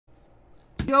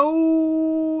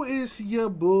Yo, it's your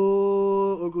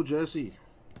boy, Uncle Jesse.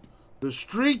 The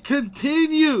streak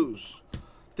continues.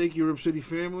 Thank you, Rip City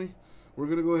family. We're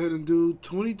going to go ahead and do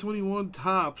 2021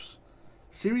 Topps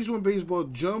Series 1 Baseball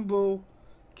Jumbo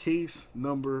Case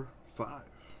number 5.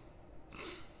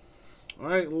 All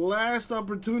right, last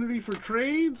opportunity for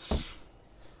trades.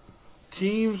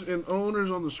 Teams and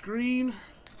owners on the screen.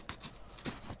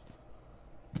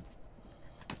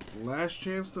 Last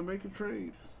chance to make a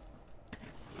trade.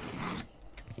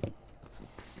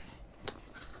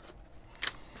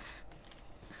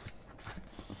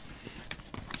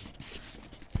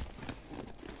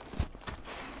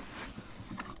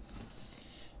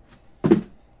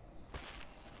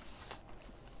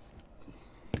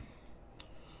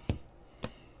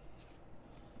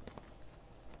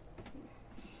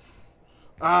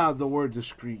 Ah, the word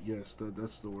discreet. Yes,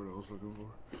 that's the word I was looking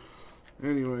for.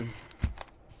 Anyway.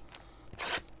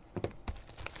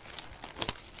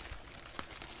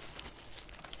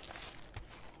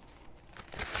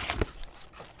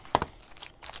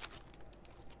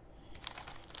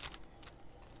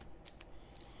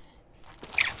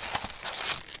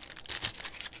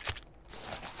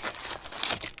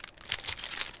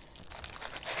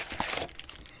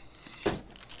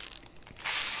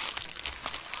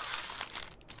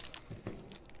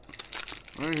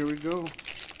 All right, here we go.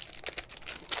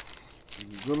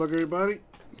 Good luck, everybody.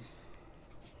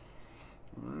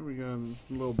 All right, we got a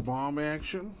little bomb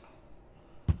action.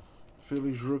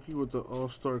 Phillies rookie with the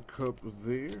All-Star Cup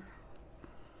there.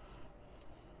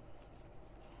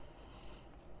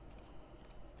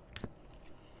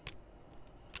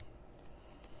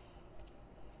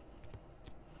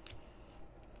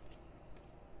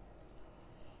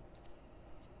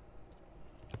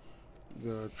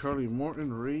 Got Charlie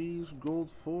Morton, Rays, gold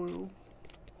foil.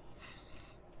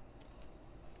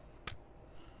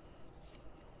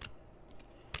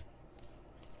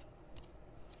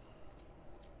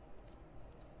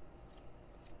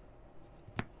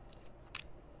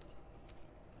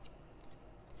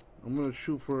 I'm going to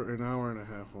shoot for an hour and a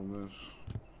half on this.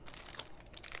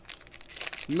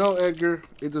 No, Edgar,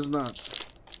 it does not.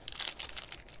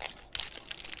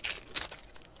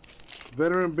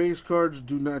 Veteran base cards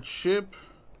do not ship.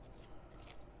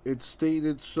 It's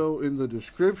stated so in the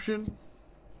description.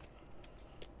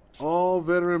 All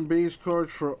veteran base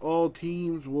cards for all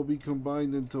teams will be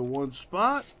combined into one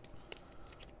spot.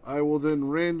 I will then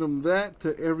random that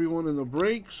to everyone in the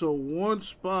break. So one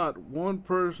spot, one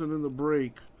person in the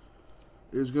break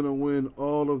is going to win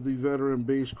all of the veteran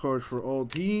base cards for all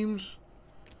teams.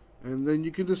 And then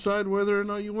you can decide whether or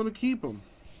not you want to keep them.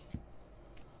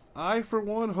 I, for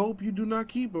one, hope you do not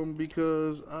keep them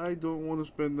because I don't want to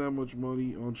spend that much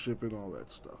money on shipping all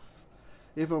that stuff.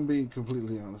 If I'm being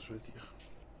completely honest with you.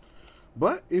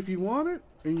 But if you want it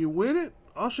and you win it,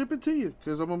 I'll ship it to you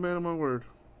because I'm a man of my word.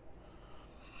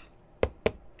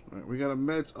 Alright, we got a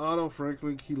Mets auto,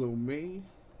 Franklin Kilo May.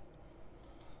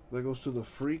 That goes to the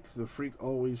Freak. The Freak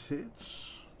always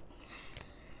hits.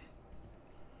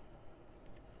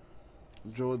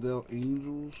 Joe Adele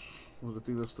Angels. I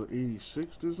think that's the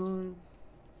 86 design.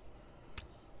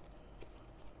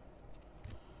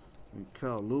 And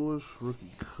Kyle Lewis, Rookie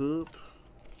Cup.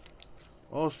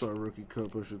 All-Star Rookie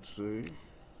Cup, I should say.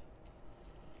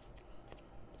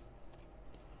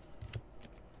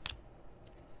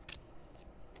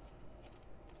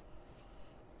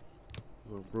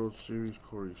 The World Series,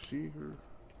 Corey Seager.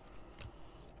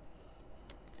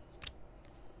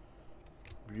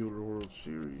 Bueller World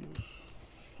Series.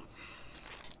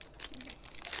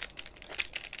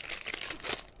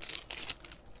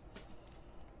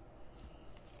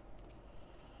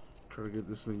 Try to get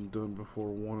this thing done before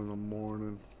 1 in the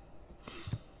morning.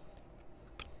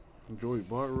 Joey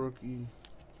Bart rookie.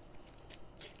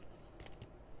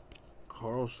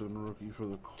 Carlson rookie for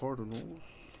the Cardinals.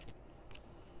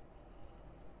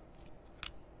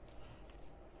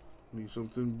 Need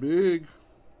something big.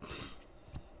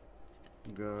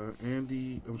 Got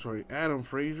Adam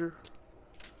Frazier.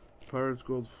 Pirates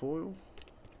gold foil.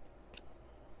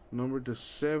 Numbered to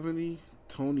 70.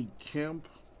 Tony Kemp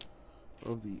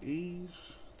of the A's.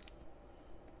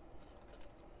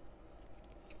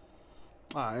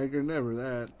 Ah, Edgar, never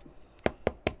that.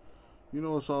 You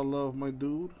know it's all love, my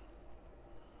dude.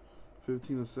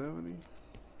 15 to 70.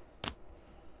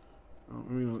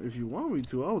 I mean, if you want me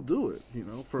to, I'll do it, you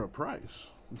know, for a price.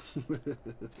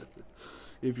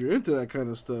 If you're into that kind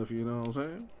of stuff, you know what I'm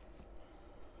saying?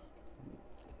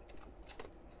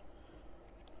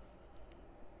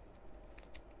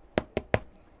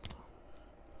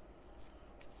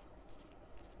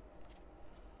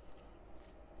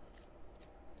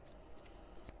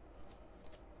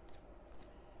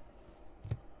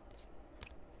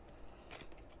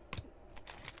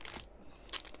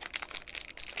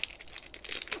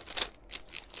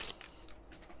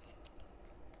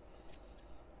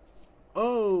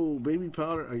 green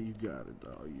powder. Oh, you got it,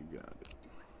 dog. You got it.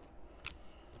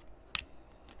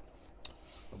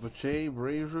 A Pache,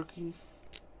 Braves rookie.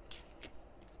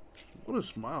 What a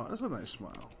smile. That's a nice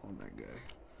smile on that guy.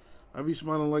 I'd be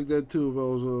smiling like that too if I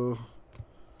was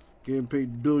getting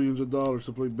paid billions of dollars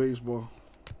to play baseball.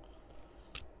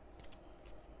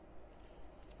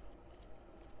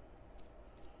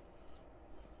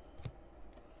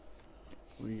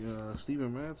 We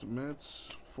Steven Matz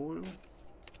foil.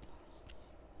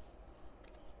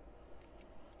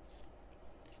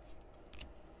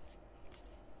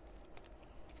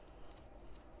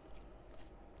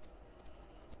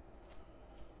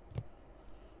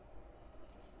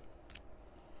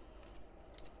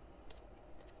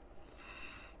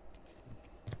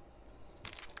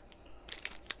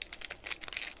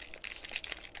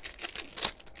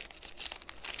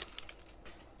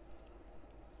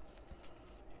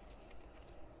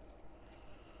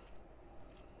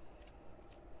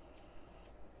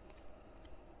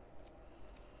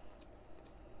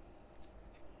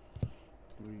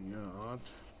 We got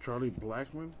Charlie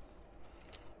Blackmon,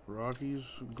 Rockies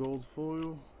gold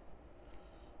foil.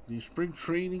 The spring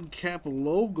training cap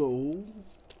logo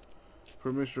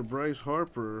for Mr. Bryce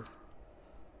Harper,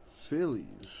 Phillies.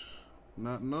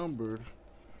 Not numbered,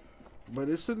 but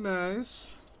it's a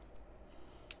nice.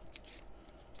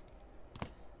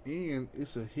 And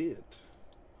it's a hit.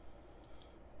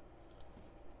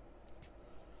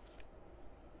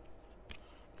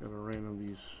 Gotta random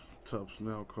these Topps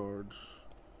Now cards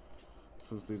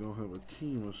since they don't have a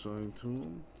team assigned to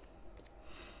them.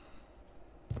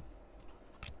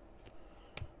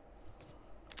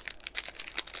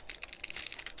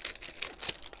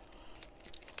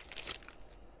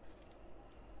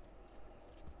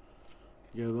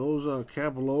 Yeah, those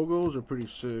cap logos are pretty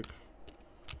sick.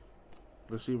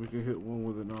 Let's see if we can hit one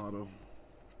with an auto.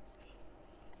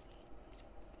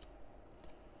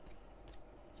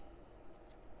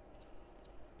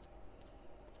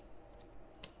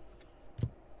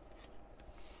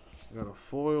 Got a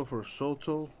foil for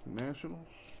Soto Nationals.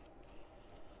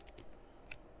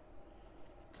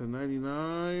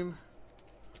 /99.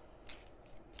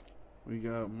 We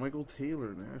got Michael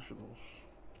Taylor Nationals.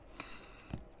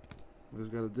 It's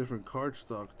got a different card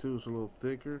stock too. It's a little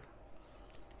thicker.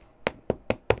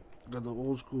 Got the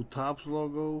old school Topps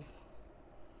logo.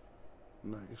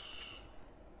 Nice.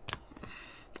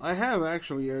 I have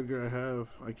actually, Edgar.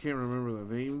 I can't remember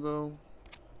the name though,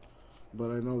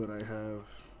 but I know that I have.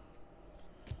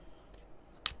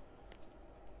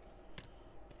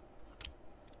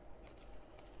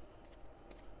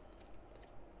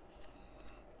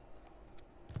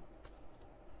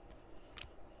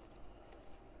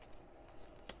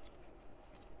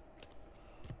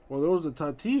 Well, there was the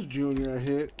Tatis Jr. I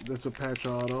hit. That's a patch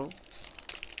auto.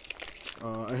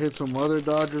 I hit some other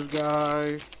Dodgers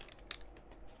guy.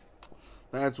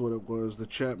 That's what it was. The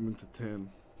Chapman /10.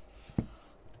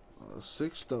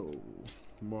 Sixto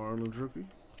Marlins rookie.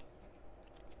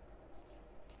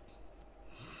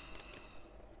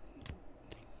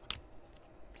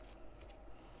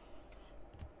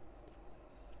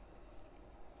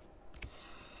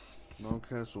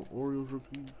 Mountcastle Orioles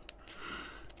rookie.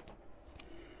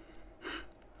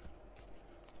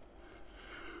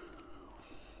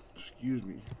 Excuse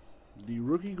me. The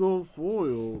rookie gold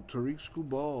foil, Tariq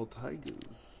Skubal,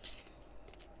 Tigers.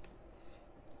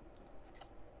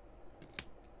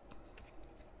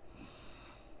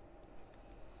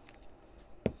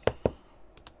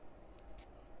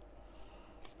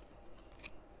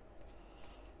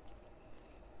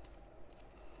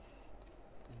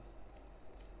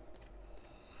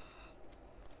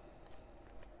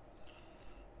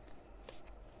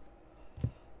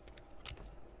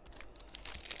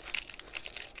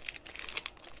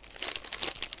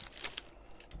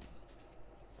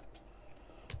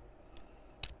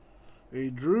 Hey,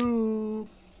 Drew.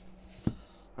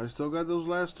 I still got those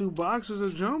last two boxes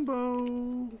of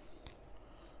Jumbo.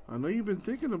 I know you've been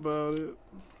thinking about it.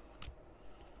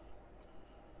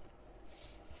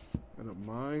 And a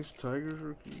Mize Tigers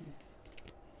rookie.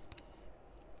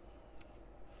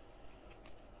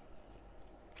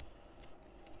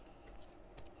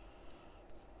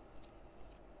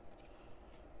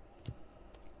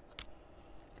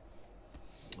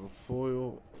 A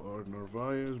foil or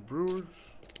Narvaez Brewers.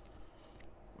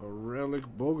 A relic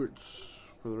Bogarts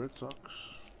for the Red Sox.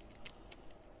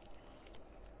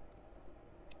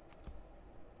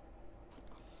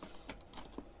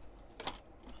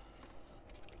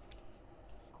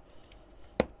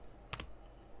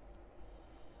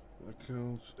 That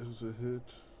counts as a hit.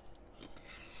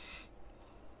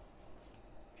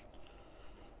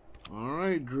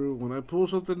 Alright, Drew. When I pull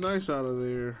something nice out of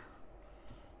there,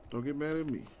 Don't get mad at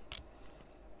me.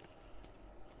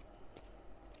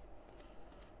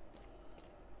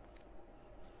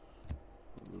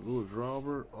 Louis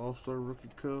Robert, All-Star Rookie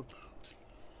Cup.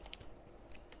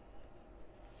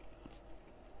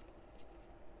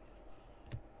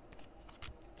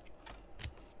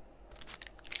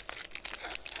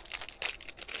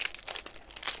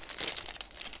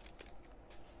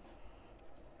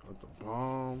 Got the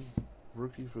bomb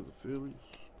rookie for the Phillies.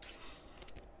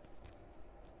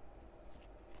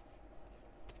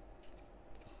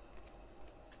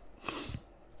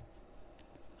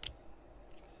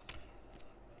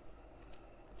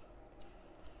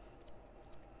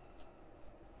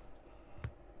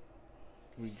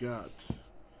 We got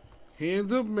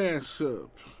Hands Up, Mask Up.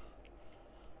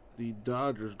 The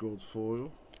Dodgers gold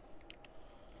foil.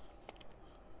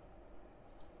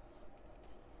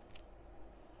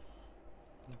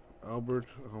 Albert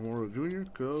Almora Jr.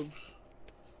 Cubs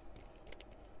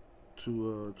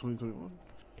to 2021.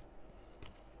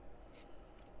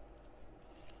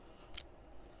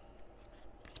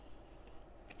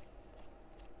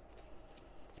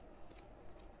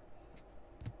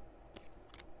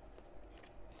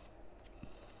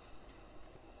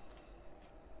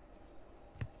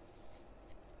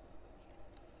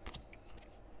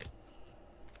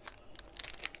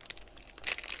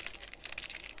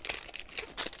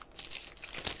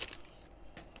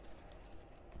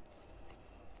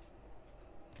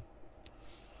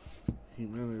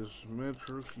 Jimenez Mets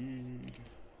rookie.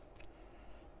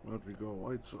 Madrigal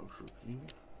White Sox rookie.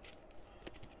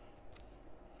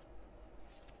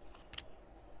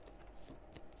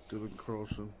 Dylan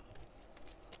Carlson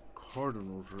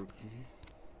Cardinals rookie.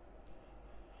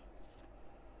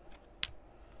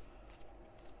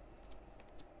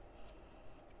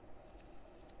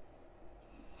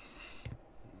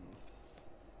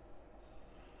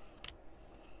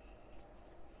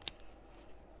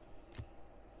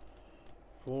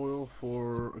 Foil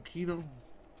for Aquino,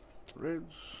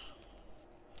 Reds.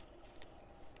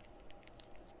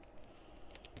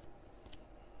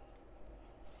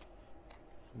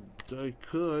 Die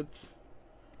cut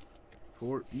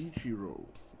for Ichiro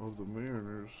of the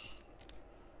Mariners.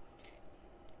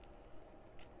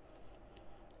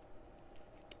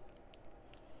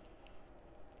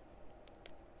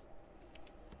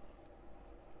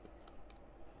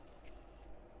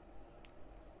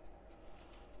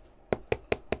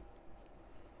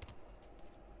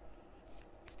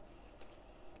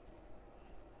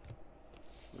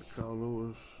 Kyle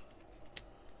Lewis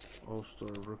All-Star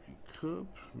Rookie Cup,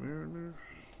 Mariners.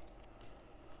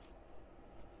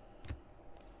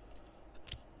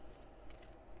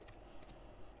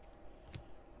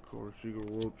 Corey Seager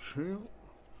World Champ.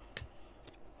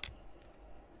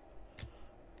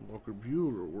 Walker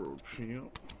Buehler World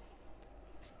Champ.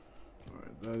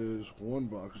 Alright, that is one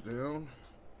box down.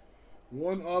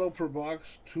 One auto per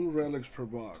box, 2 relics per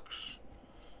box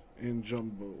in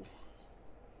jumbo.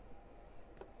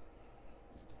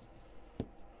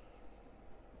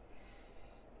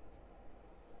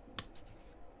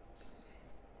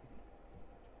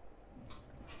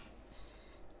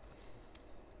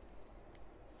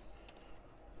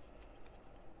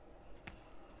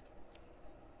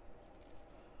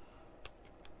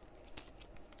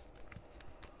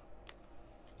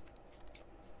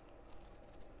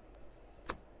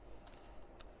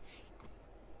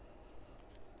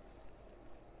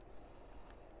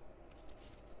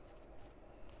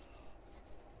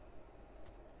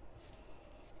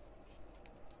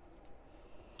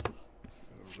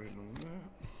 Right on that.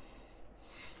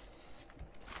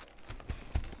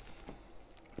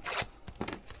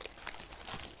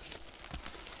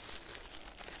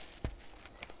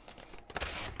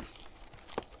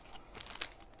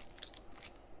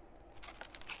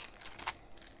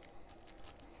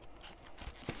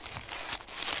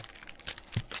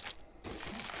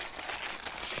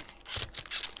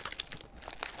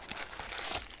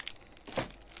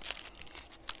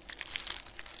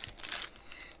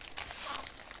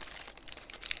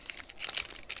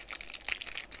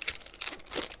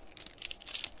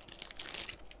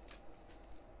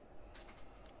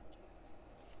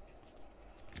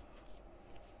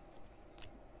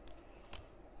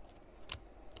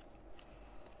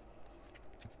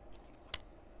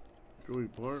 Joey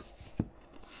Bart,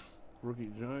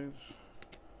 rookie Giants.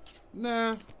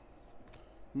 Nah,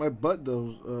 my butt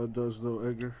does though,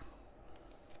 Edgar.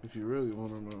 If you really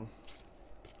want to know.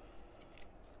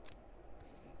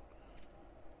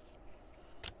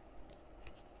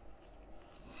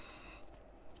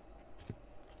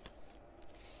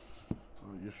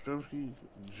 Yastrzemski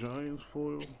Giants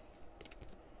foil.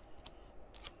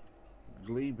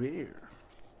 Gleyber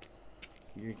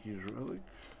Yankees relic.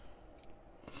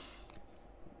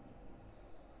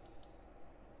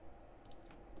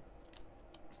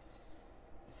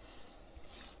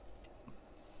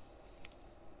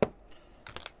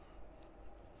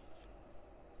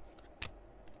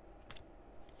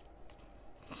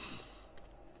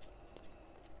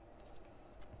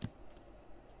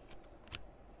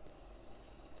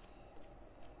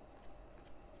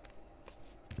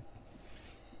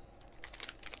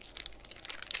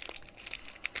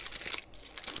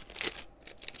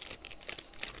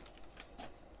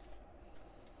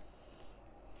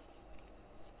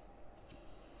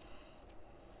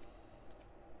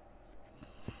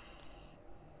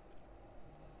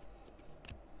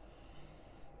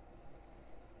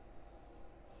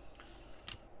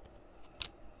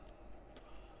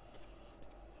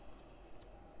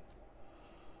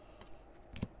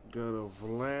 Got a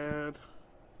Vlad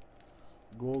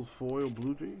gold foil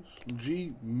Blue Jays.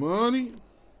 G Money.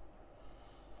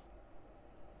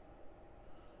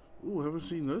 Ooh, haven't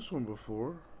seen this one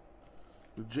before.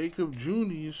 The Jacob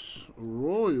Junius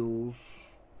Royals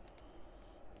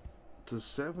to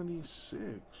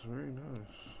 76. Very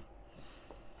nice.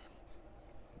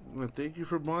 Well, thank you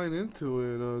for buying into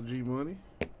it, G Money.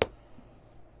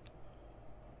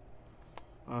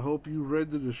 I hope you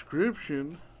read the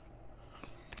description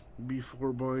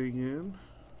before buying in.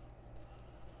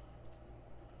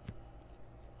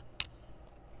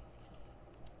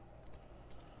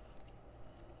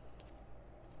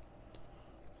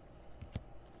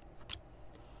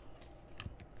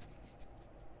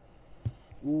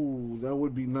 Ooh, that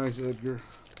would be nice, Edgar.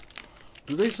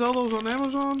 Do they sell those on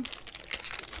Amazon?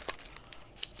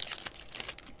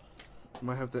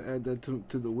 Might have to add that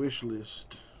to the wish list.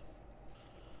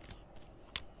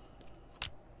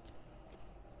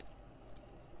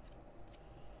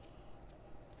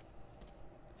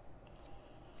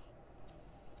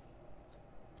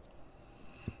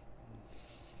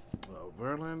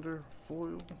 Verlander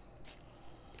foil.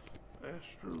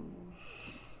 Astros.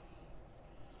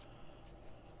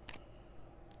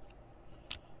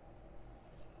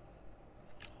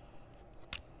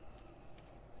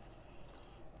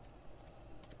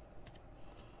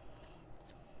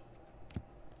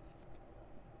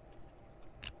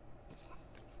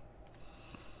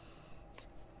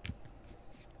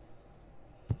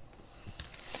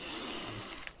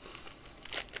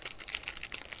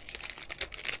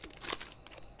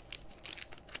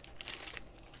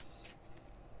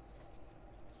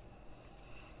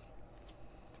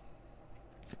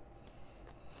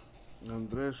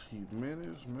 Andres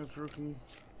Jimenez, Mets rookie.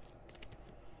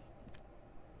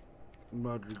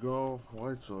 Madrigal,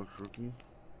 White Sox rookie.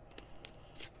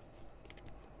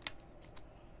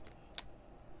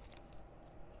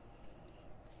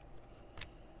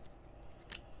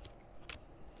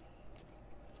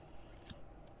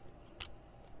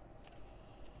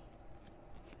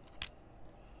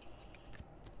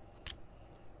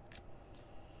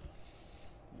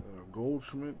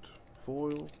 Goldschmidt,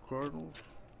 foil, Cardinals.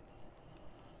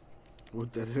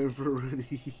 With that infrared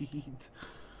heat.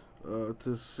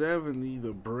 To 70,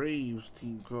 the Braves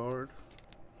team card.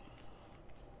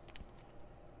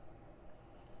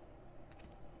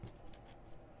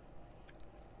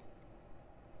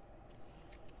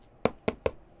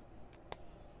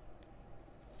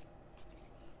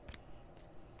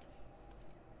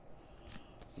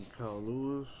 And Kyle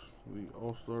Lewis, the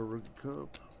All-Star Rookie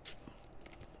Cup.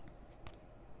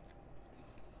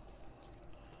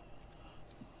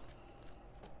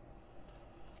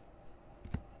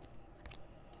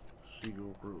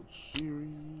 Seagull World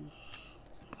Series,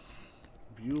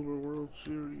 Bueller World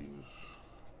Series,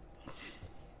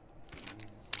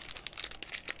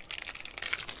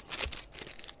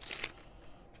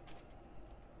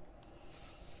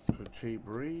 Pache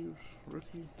Braves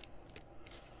rookie,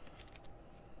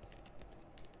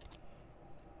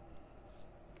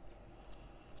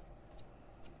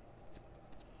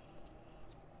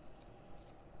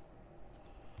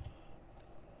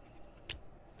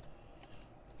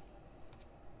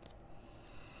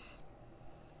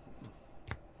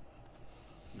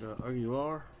 got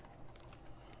Aguilar,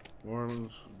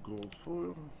 Marlins gold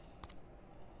foil.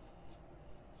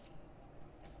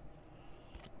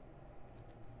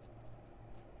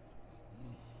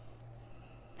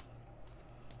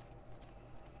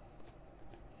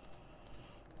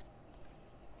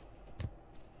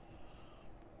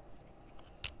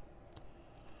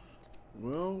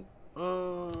 Well,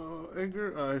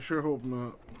 Edgar, I sure hope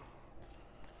not.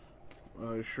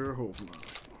 I sure hope not.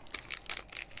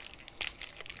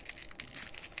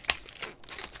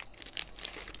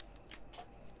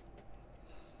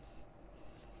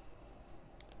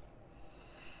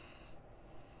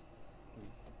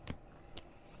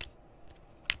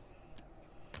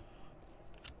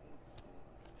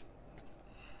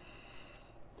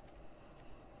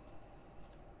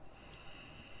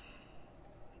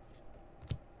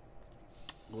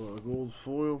 Gold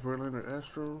foil for Atlanta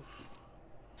Astros.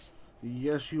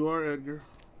 Yes, you are, Edgar.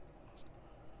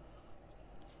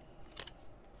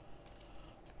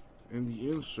 And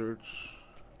the inserts.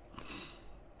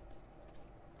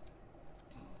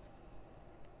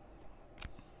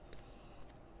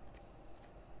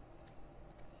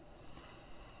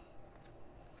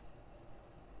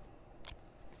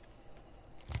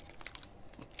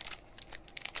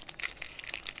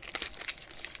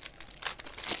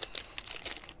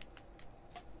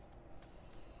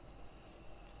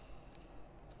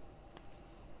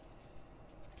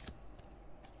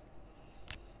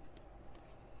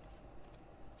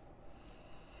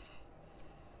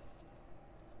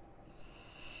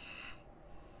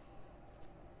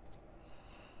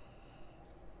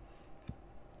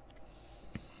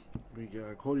 We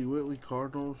got Cody Whitley,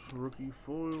 Cardinals, rookie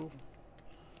foil.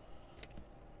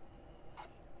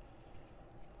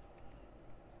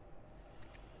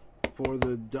 For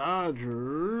the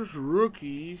Dodgers,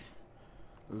 rookie,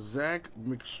 Zach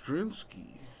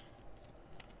McStrinsky.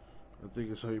 I think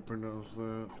that's how you pronounce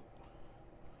that.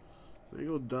 There you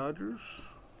go, Dodgers.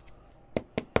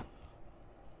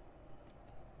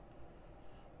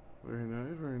 Very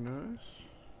nice, very nice.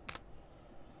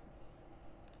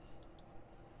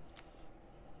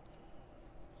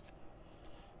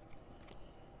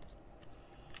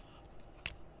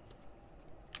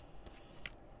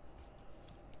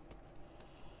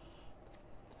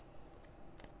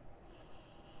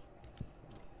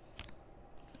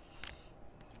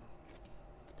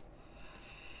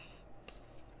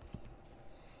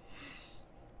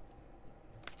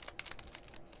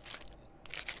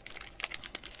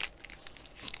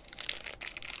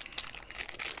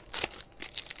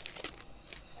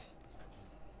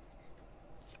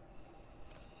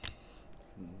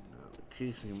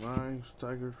 Casey Mize,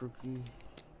 Tigers rookie.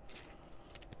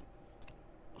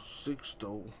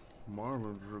 Sixto,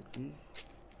 Marlins rookie.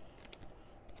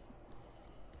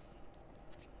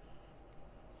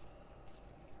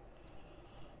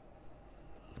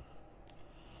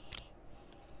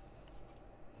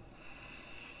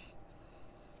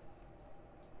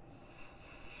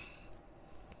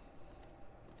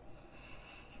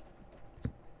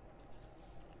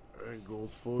 Alright,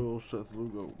 gold foil, Seth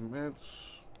Lugo, Mets.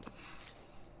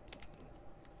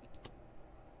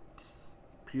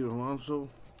 Pete Alonso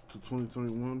to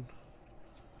 2021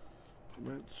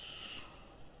 Mets.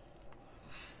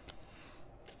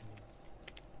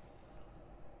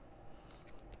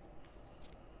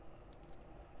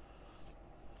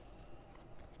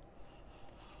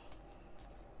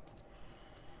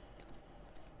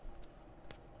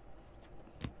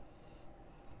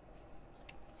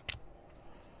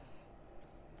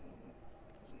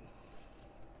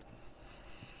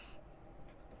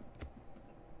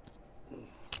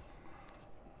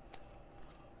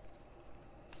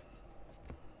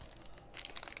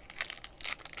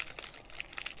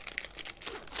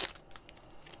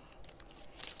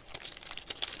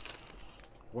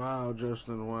 Wow,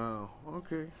 Justin, wow.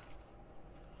 Okay.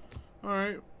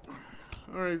 Alright.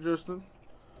 Alright, Justin.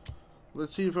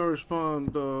 Let's see if I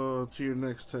respond to your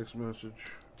next text message.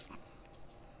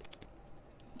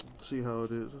 See how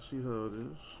it is. Let's see how it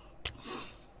is.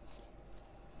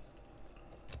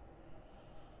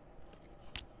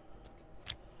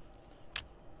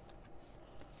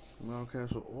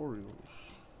 Mountcastle Orioles.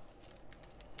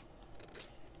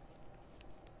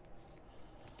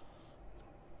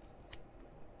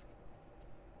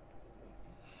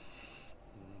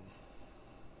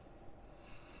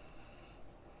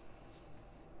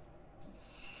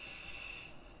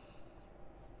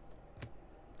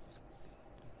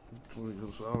 Tony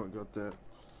Gonzalez got that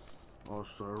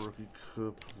All-Star Rookie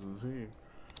Cup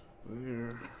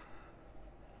there.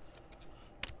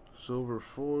 Silver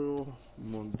foil,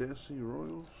 Mondesi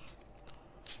Royals.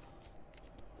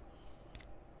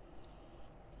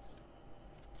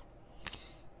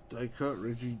 Die cut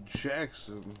Reggie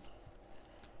Jackson,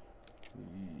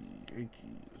 Yankees.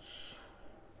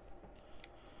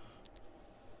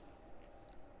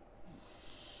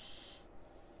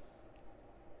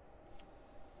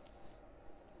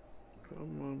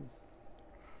 Come on.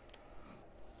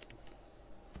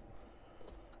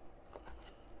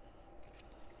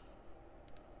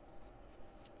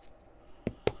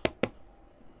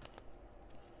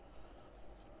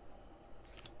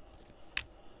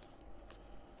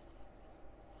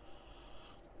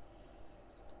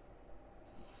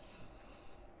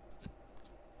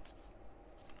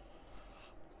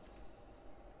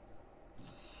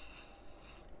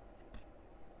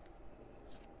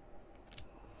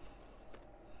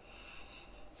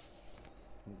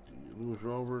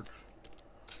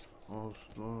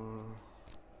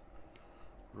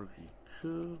 Rookie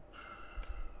Cup.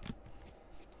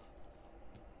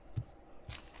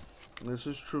 This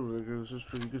is true, nigga. This is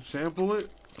true. You can sample it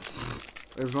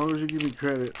as long as you give me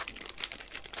credit,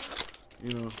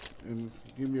 you know, and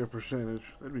give me a percentage.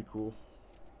 That'd be cool.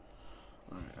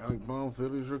 All right, Alec Baum,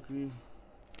 Phillies rookie.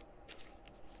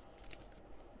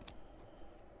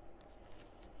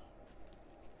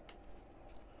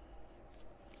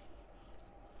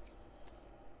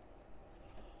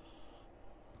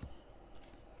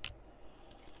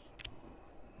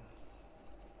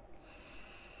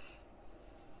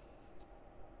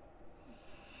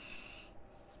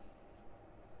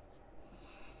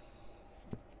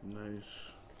 Nice.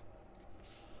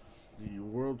 The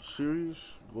World Series,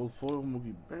 gold foil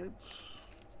Mookie Betts.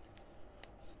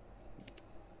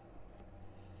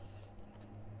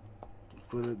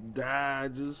 For the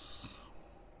Dodgers.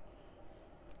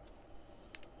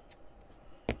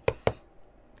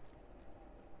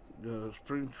 Got a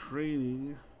spring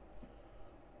training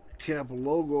cap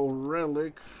logo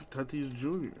relic, Tatis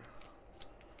Jr.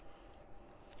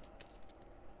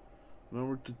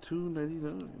 Number to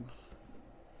 299.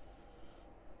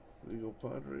 There you go,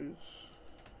 Padres.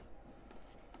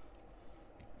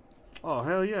 Oh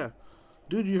hell yeah,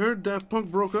 dude! You heard Daft Punk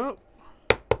broke up?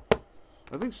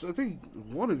 I think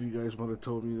one of you guys might have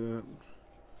told me that.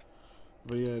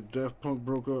 But yeah, Daft Punk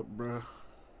broke up, bruh.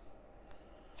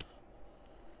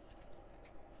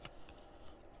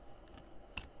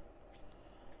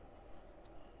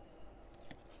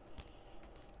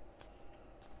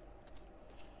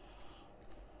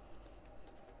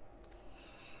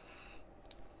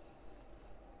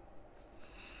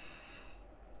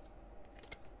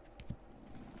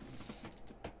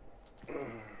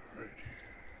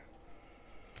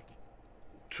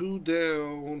 Two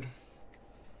down,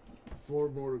 4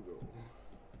 more to go.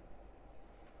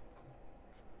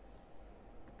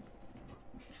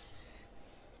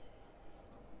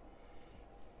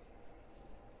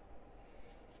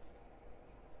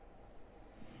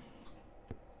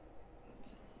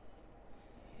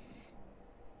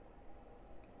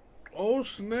 Oh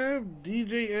snap,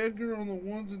 DJ Edgar on the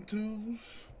 1s and 2s.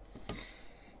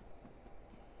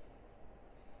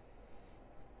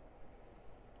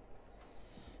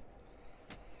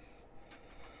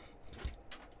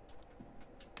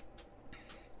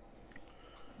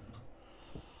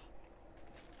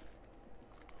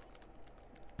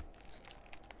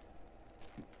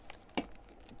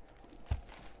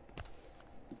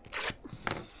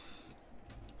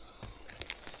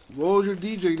 What was your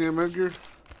DJ name, Edgar?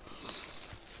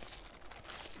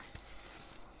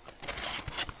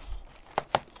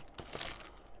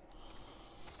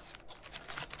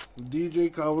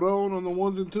 DJ Cabron on the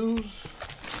 1s and 2s.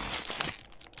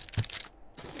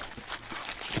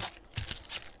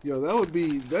 Yo, that'd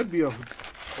be a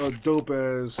dope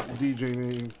ass DJ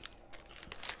name.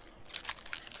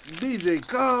 DJ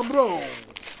Cabron.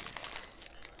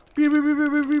 Pew, pew, pew,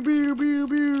 pew, pew, pew, pew,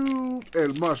 pew.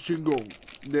 El más chingón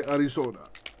de Arizona.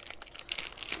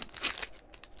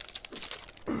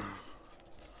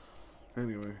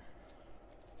 Anyway,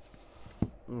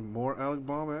 more Alec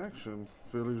Baum action.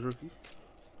 Phillies rookie.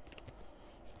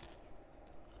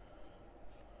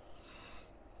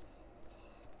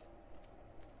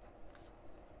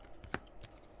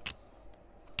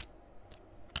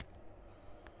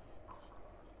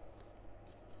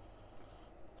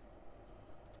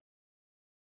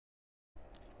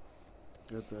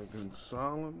 Got that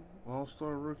Gonsolin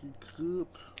All-Star Rookie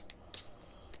Cup.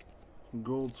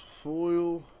 Gold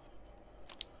foil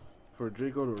for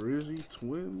Jake Odorizzi,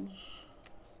 Twins.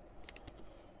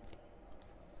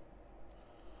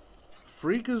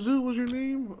 Freakazoo was your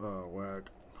name? Oh, whack.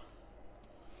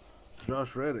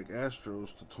 Josh Reddick,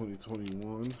 Astros to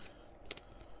 2021.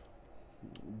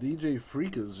 DJ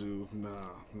Freakazoo. Nah,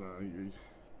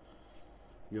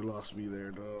 you lost me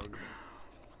there, dog.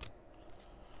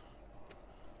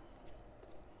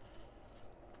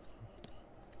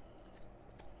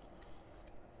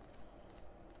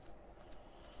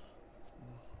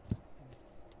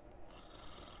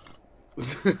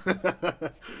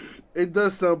 It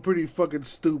does sound pretty fucking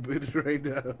stupid right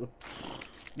now.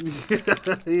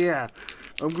 Yeah,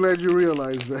 I'm glad you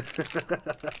realized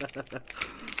that.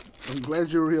 I'm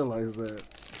glad you realized that.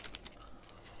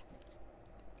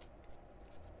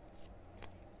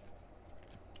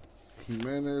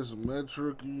 Jimenez, Mets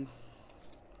rookie.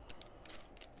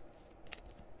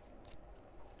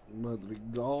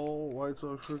 Madrigal, White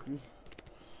Sox rookie.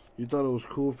 You thought it was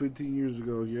cool 15 years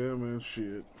ago. Yeah, man,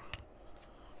 shit.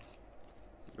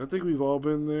 I think we've all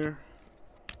been there.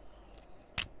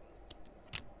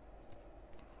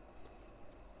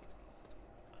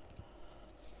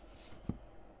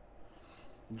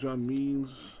 John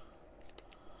Means,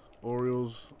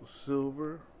 Orioles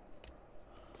silver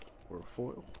or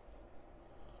foil.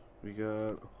 We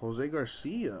got Jose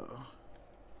Garcia,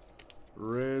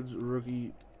 Reds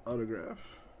rookie autograph.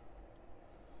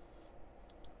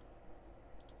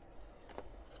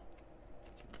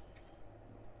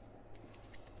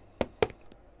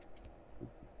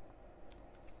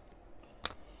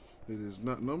 It is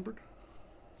not numbered.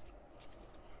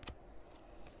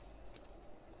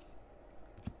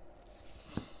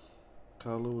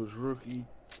 Kyle Lewis rookie.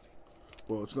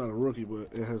 Well, it's not a rookie, but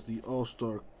it has the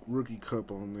All-Star Rookie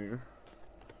Cup on there.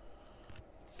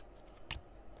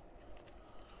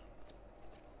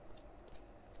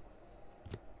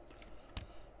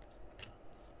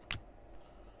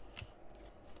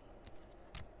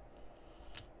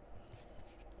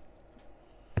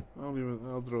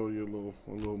 I'll throw you a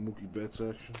little Mookie Betts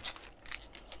action.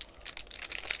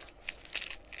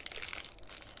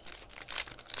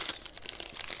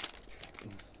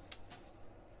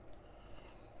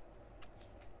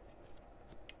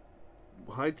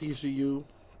 Hi TCU.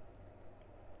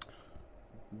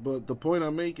 But the point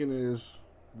I'm making is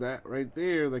that right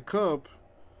there, the cup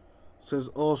says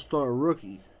All-Star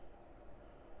Rookie.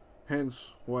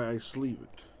 Hence why I sleeve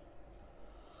it.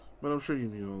 But I'm sure you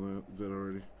knew all that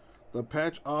already. The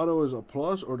patch auto is a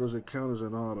plus, or does it count as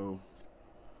an auto?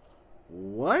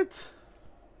 What?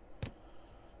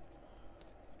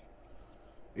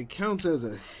 It counts as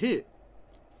a hit.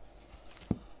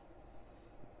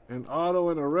 An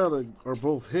auto and a relic are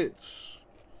both hits.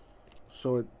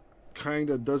 So it kind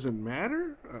of doesn't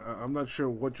matter? I'm not sure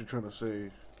what you're trying to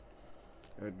say,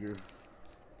 Edgar.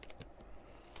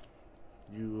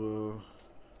 You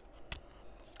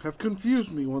have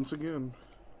confused me once again.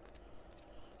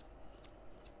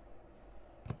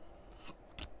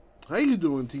 How you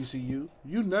doing, TCU?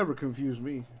 You never confuse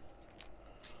me.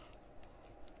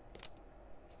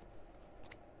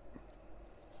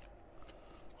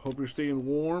 Hope you're staying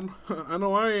warm. I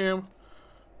know I am.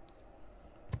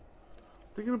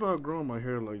 Thinking about growing my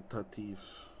hair like Tatis.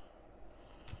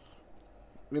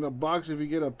 In a box, if you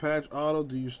get a patch auto,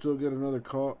 do you still get another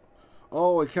card?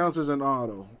 Oh, it counts as an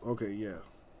auto. Okay, yeah.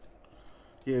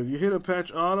 Yeah, if you hit a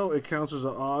patch auto, it counts as an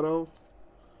auto.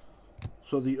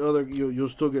 So the other, you'll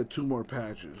still get 2 more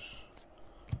patches.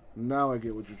 Now I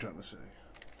get what you're trying to say.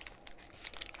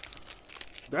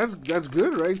 That's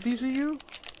good, right, TCU?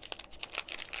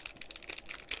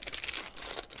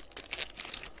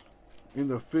 In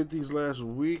the 50s last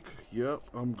week. Yep,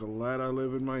 I'm glad I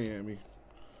live in Miami.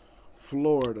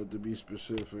 Florida, to be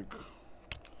specific.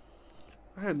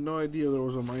 I had no idea there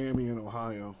was a Miami in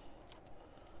Ohio.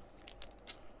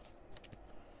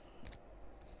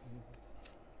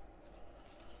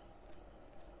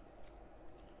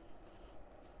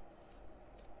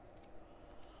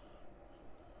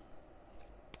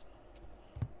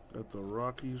 Got the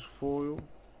Rockies foil.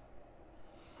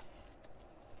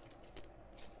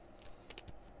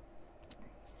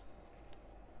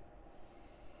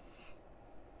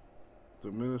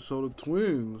 The Minnesota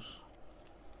Twins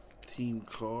team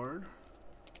card.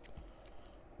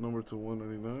 Number to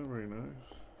 199. Very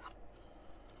nice.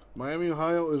 Miami,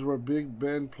 Ohio is where Big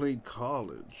Ben played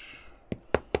college.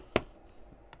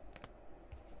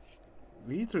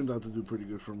 He turned out to do pretty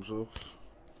good for himself.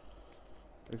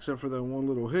 Except for that one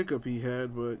little hiccup he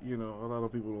had, but, you know, a lot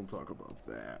of people don't talk about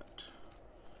that.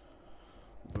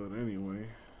 But anyway.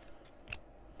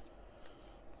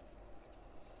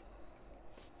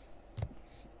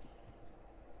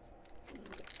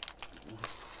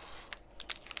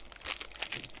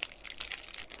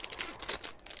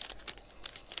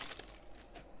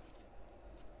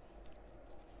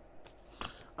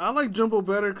 I like Jumbo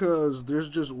better because there's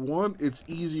just one, it's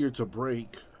easier to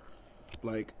break.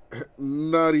 Like,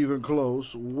 not even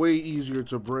close. Way easier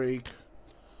to break.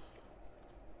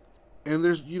 And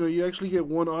there's, you know, you actually get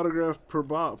 1 autograph per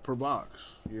box,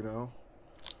 you know.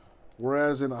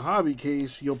 Whereas in a hobby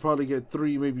case, you'll probably get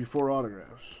 3, maybe 4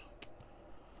 autographs.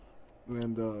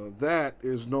 And that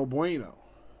is no bueno,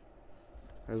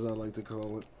 as I like to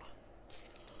call it.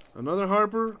 Another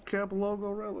Harper Cap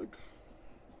logo relic.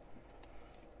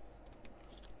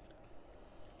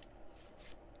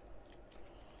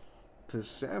 To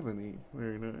 70,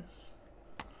 very nice.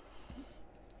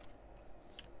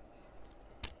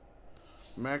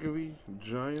 McAvee,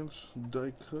 Giants,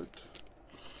 die cut.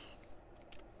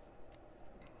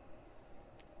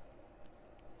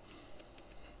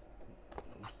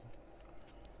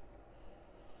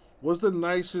 What's the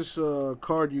nicest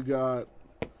card you got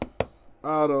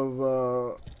out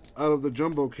of the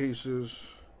jumbo cases,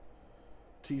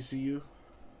 TCU?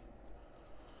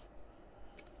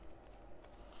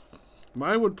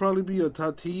 Mine would probably be a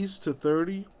Tatis to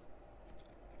 30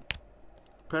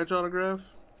 patch autograph.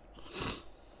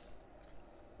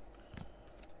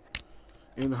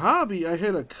 In hobby, I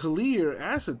hit a clear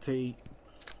acetate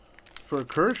for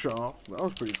Kershaw. That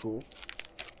was pretty cool.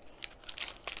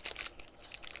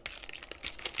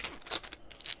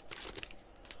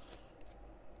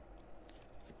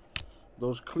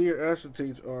 Those clear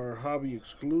acetates are hobby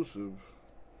exclusive.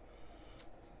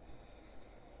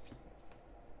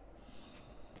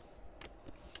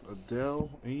 Adele,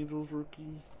 Angels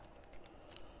rookie.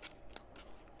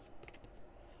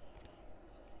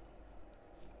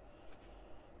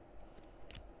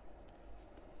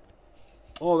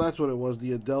 Oh, that's what it was.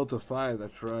 The Adele to 5.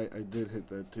 That's right. I did hit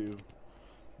that too.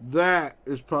 That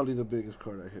is probably the biggest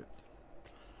card I hit.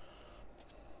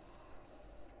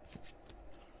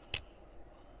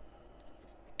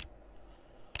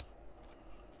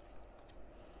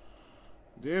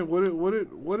 Damn, what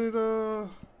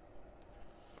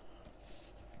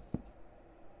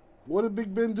did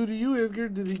Big Ben do to you, Edgar?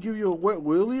 Did he give you a wet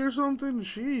willy or something?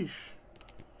 Sheesh.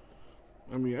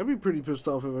 I mean, I'd be pretty pissed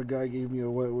off if a guy gave me a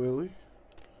wet willy.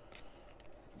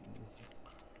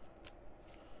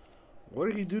 What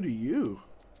did he do to you?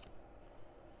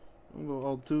 A little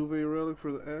Altuve relic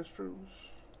for the Astros.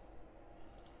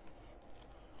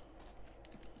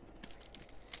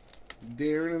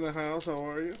 Darren in the house, how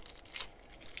are you?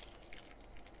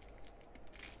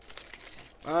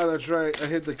 Ah, that's right. I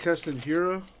hit the Keston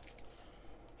Hira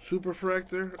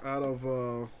Superfractor out of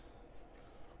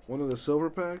one of the silver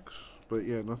packs. But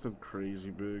yeah, nothing crazy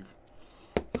big.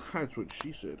 That's what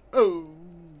she said. Oh!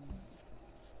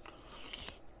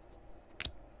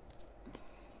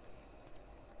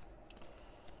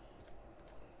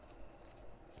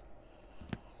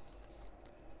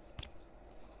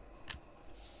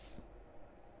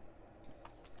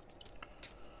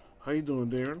 How you doing,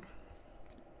 Darren?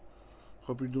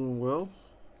 Hope you're doing well.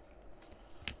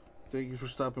 Thank you for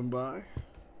stopping by.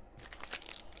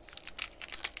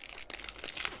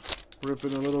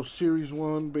 Ripping a little Series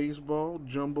 1 baseball,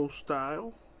 jumbo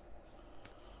style.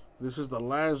 This is the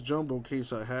last jumbo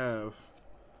case I have.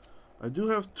 I do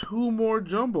have 2 more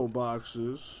jumbo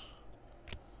boxes.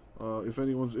 If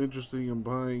anyone's interested in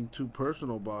buying 2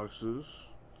 personal boxes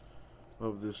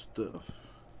of this stuff.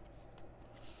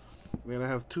 Man, I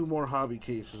have 2 more hobby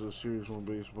cases of Series 1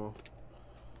 baseball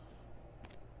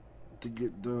to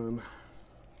get done.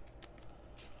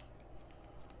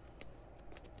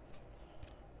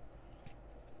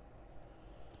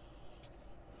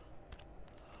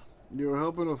 They were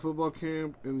helping a football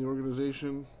camp, and the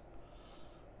organization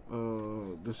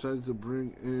decided to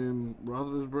bring in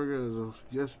Roethlisberger as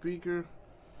a guest speaker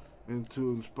and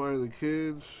to inspire the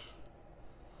kids.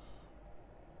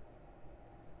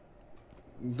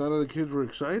 None of the kids were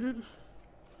excited.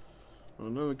 Well,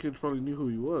 none of the kids probably knew who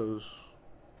he was.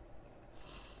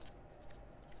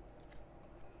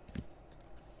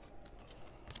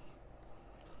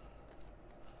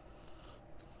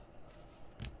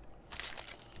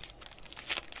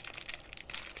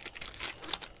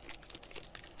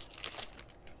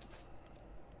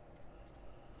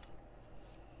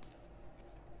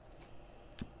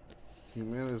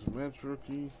 Jimenez Mets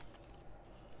rookie.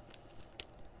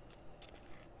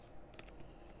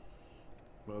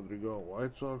 Madrigal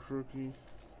White Sox rookie.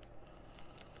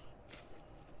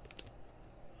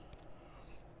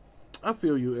 I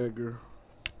feel you, Edgar.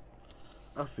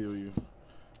 I feel you.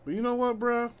 But you know what,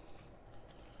 bruh?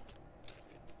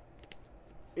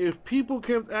 If people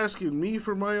kept asking me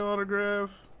for my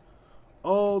autograph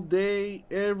all day,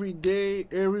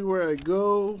 everywhere I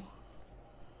go,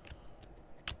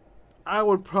 I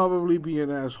would probably be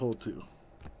an asshole too.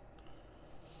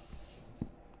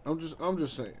 I'm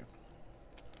just saying.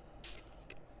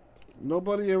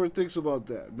 Nobody ever thinks about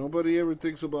that. Nobody ever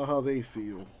thinks about how they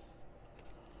feel.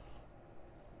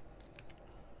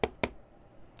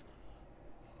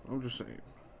 I'm just saying.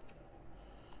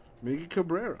 Miggy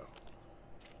Cabrera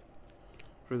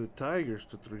for the Tigers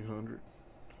to 300.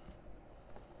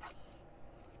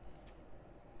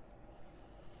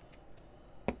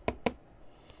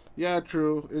 Yeah,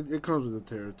 true. It comes with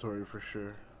the territory for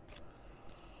sure.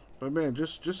 But man,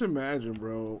 just imagine,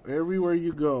 bro. Everywhere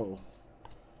you go,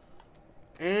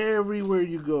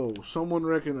 someone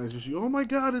recognizes you. Oh my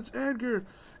God, it's Edgar.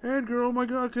 Edgar, oh my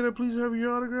God, can I please have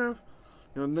your autograph?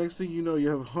 You know, next thing you know, you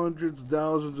have hundreds,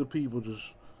 thousands of people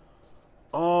just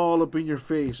all up in your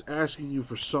face asking you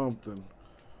for something.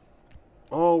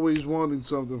 Always wanting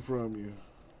something from you.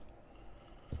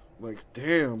 Like,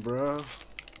 damn, bruh.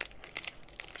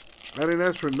 I didn't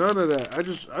ask for none of that. I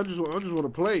just want to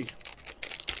play.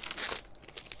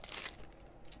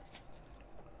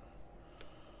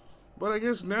 But I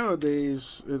guess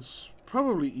nowadays it's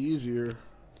probably easier.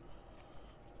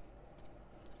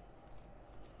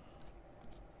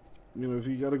 You know, if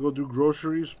you got to go do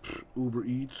groceries, Uber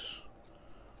Eats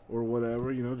or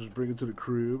whatever, you know, just bring it to the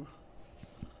crib.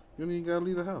 You don't even got to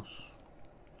leave the house.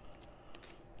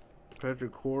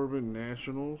 Patrick Corbin,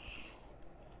 Nationals.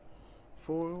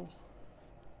 Foil.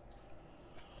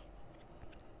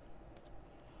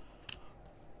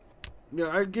 Yeah,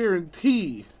 I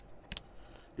guarantee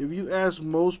if you ask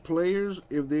most players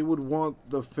if they would want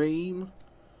the fame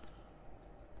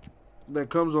that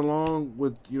comes along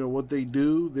with, you know, what they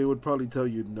do, they would probably tell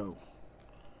you no.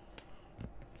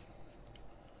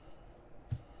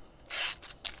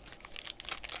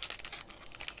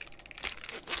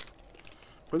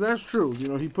 But that's true. You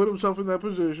know, he put himself in that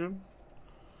position.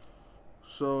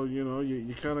 So, you know,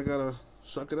 you kind of got to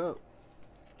suck it up.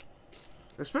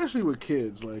 Especially with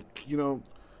kids. Like, you know,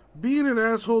 being an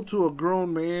asshole to a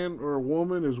grown man or a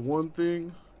woman is one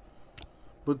thing.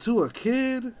 But to a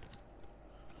kid,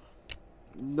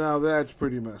 now that's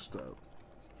pretty messed up.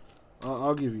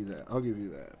 I'll give you that. I'll give you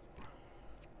that.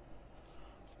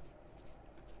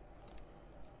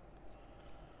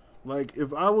 Like,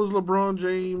 if I was LeBron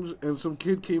James and some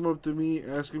kid came up to me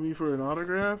asking me for an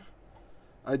autograph,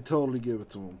 I'd totally give it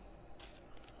to him.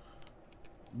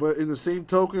 But in the same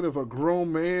token, if a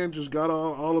grown man just got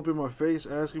all up in my face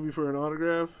asking me for an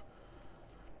autograph,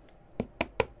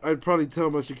 I'd probably tell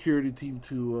my security team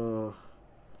to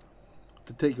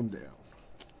take him down.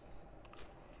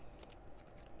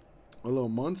 A little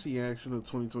Muncie action of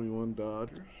 2021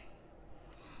 Dodgers.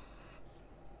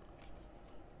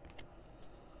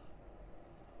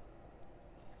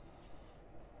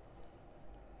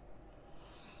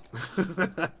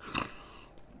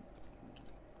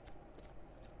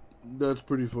 That's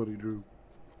pretty funny, Drew.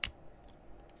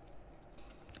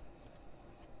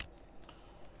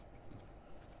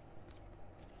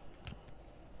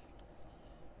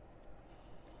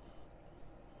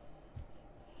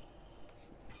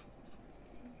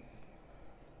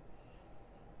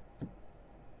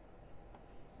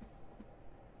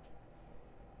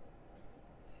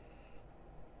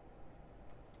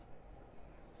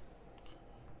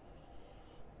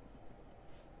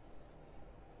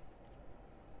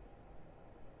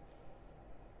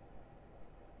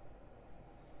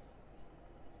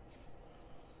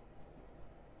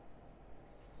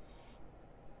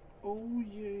 Oh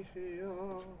yeah.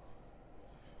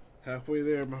 Halfway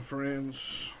there, my friends.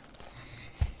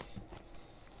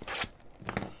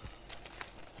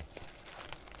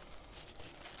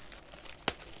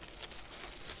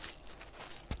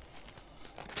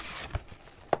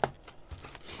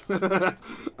 I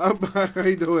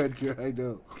know, Edgar. I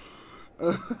know.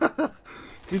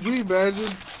 Could you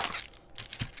imagine?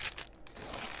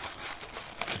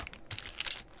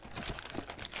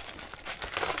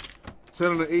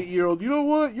 Telling an 8-year-old, you know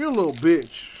what? You're a little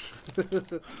bitch.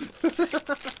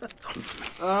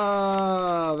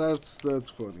 Ah, that's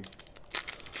funny.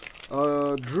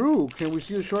 Drew, can we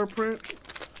see a short print?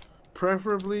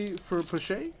 Preferably for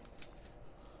Pache?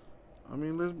 I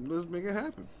mean, let's make it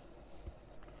happen.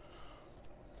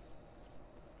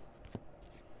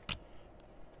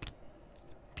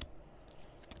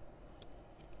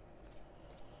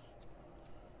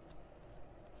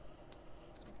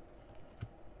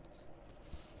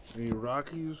 Any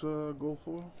Rockies go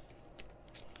for?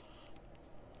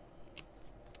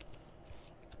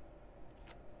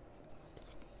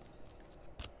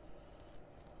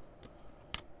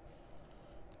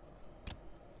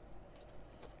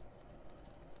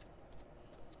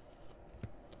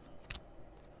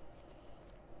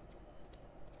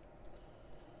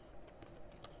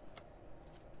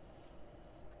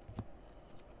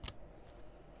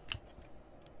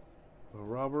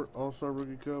 Robert All-Star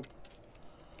Rookie Cup.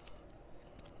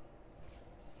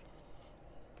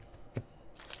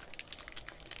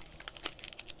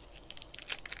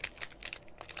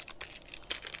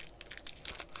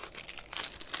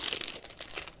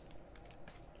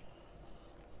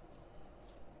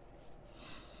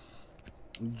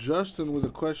 Justin with a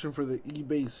question for the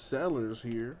eBay sellers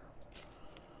here.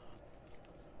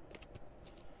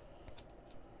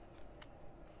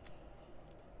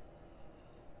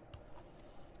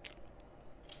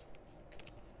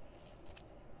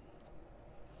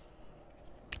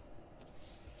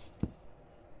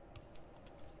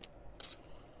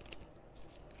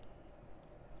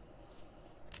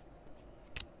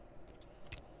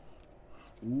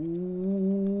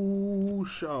 Ooh,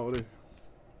 shawty.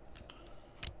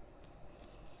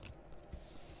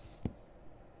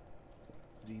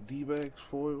 The D-backs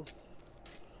foil.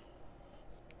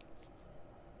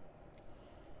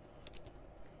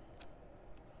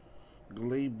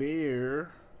 Gleyber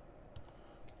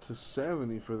to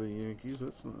 70 for the Yankees.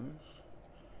 That's nice.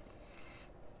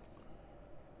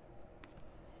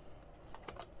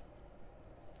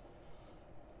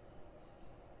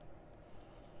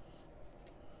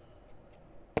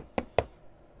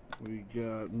 We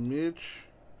got Mitch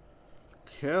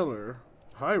Keller,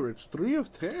 Pirates, 3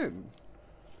 of 10.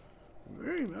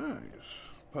 Very nice.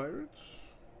 Pirates.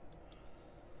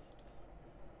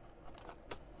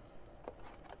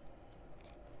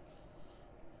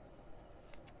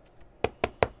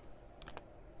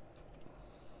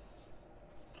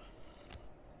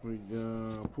 We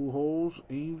got Pujols,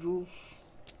 Angels,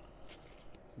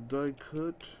 die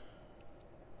cut.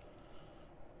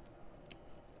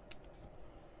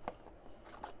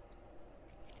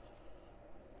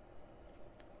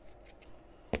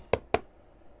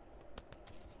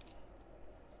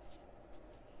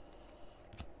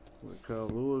 Kyle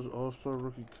Lewis, All-Star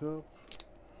Rookie Cup.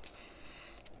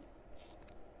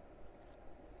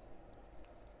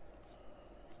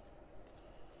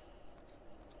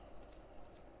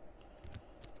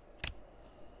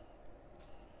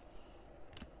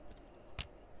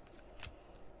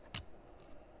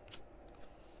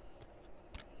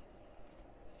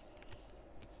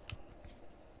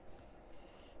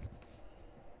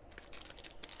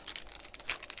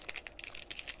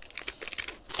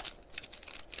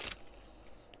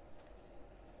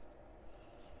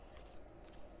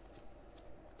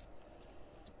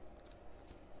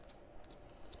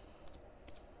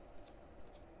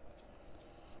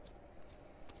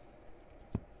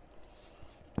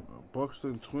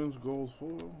 Buxton Twins gold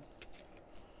foil.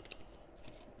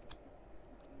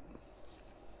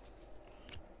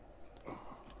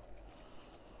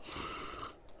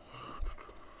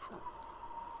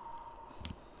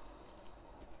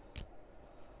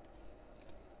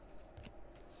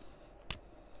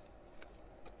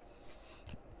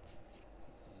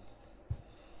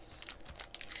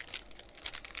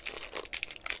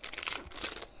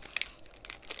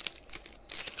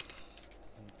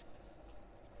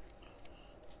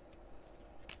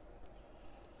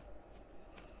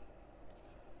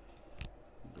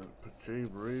 Jay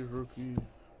Braves rookie.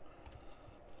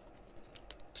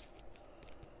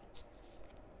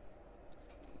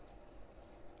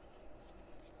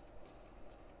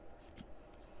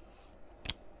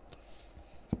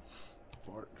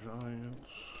 Bart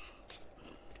Giants.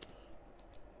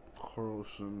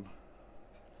 Carlson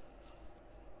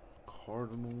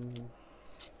Cardinals.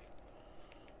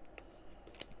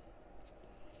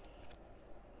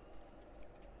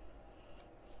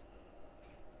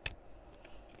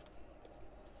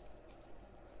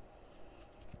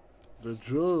 The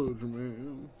Judge,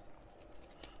 man.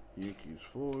 Yankees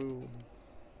foil.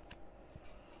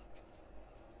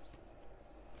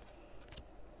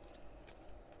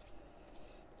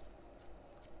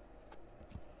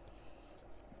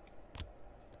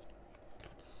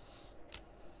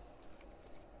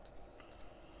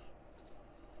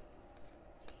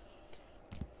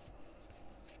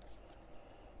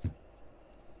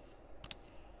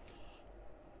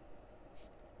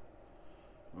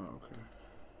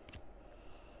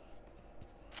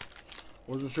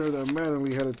 Wasn't sure that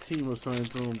Mattingly had a team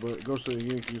assigned to him, but it goes to the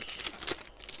Yankees.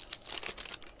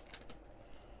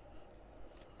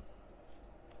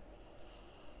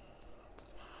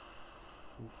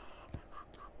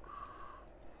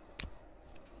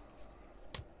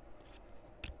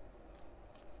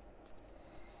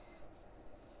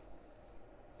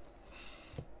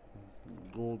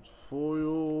 Gold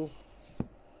foil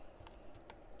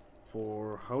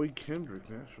for Howie Kendrick,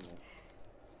 Nationals.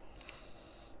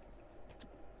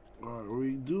 Alright,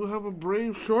 we do have a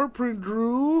Brave short print,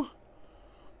 Drew.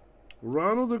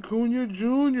 Ronald Acuna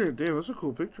Jr. Damn, that's a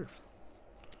cool picture.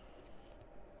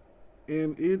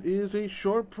 And it is a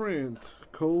short print.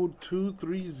 Code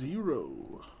 230.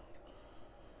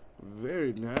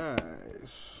 Very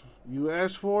nice. You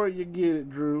asked for it, you get it,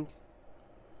 Drew.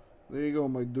 There you go,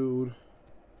 my dude.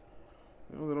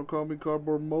 You know, they don't call me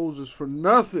Cardboard Moses for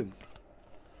nothing.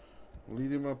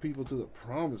 Leading my people to the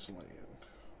promised land.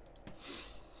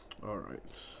 Alright.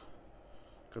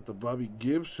 Got the Bobby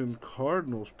Gibson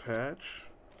Cardinals patch.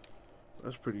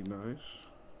 That's pretty nice.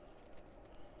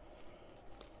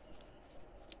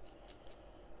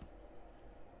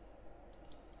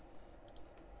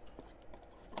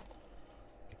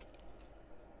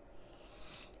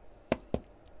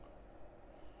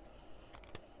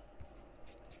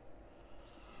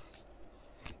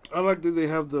 I like that they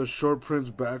have the short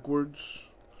prints backwards.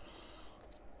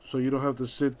 So you don't have to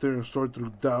sit there and sort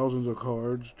through thousands of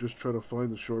cards. Just try to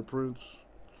find the short prints.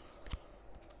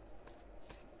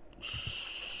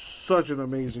 such an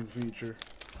amazing feature.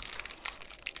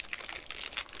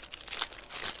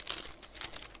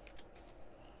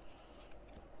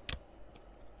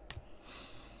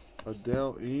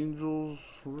 Adele Angels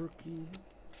rookie.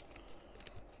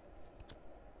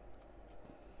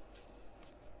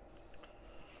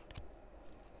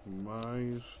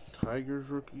 Mize Tigers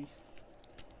rookie.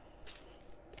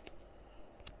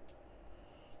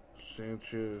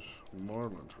 Sanchez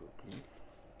Marlins rookie.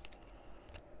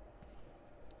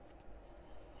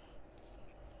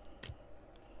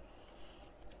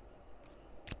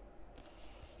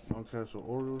 Mountcastle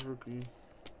Orioles rookie.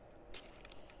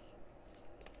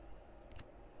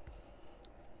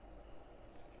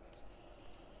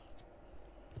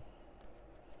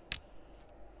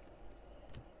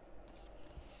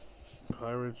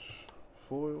 Pirates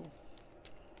foil.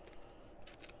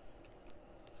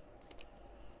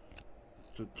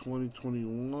 To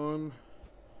 2021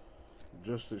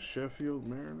 Justice Sheffield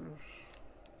Mariners.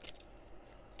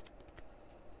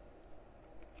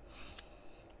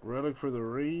 Relic for the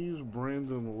Rays,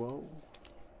 Brandon Lowe.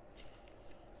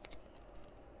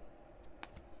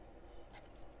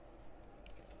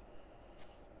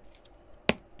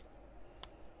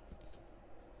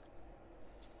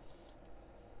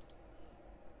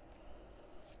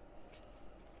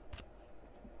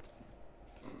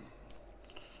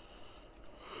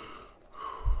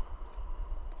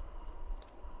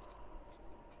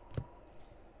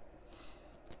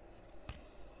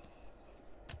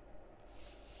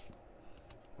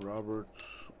 Roberts,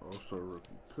 All-Star Rookie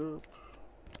Cup.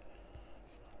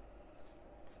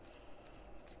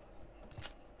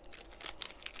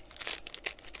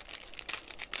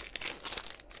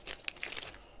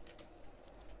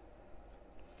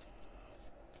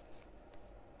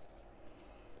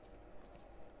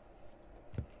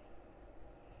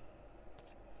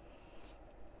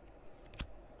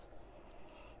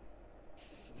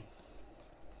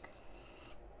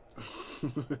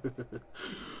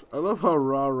 I love how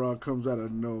Rah comes out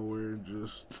of nowhere and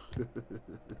just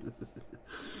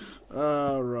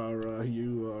Rah,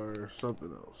 you are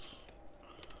something else.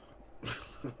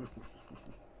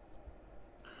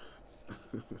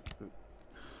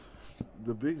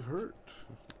 The Big Hurt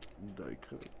die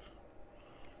cut.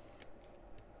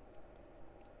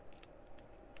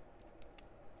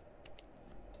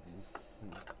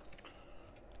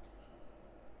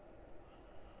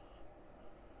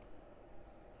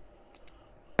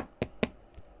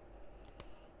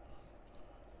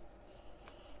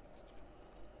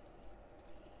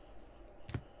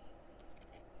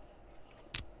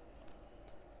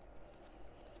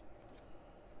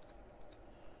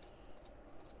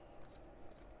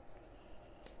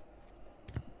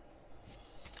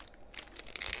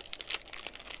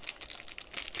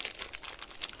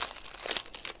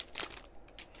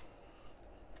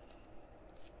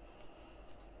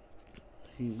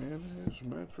 Jimenez,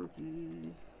 match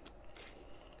rookie.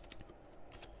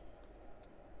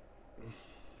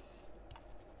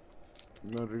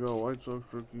 Madrigal, White Sox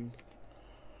rookie.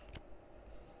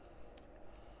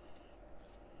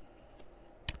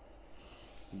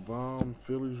 Bomb,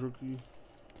 Phillies rookie.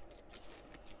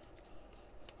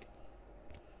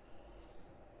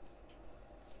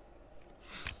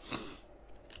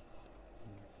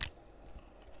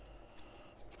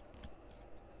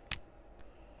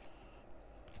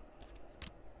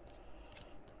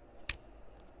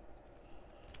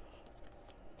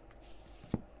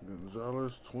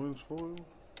 Gonzalez, Twins foil.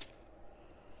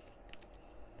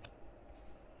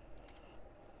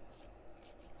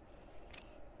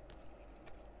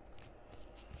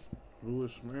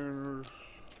 Lewis Mariners.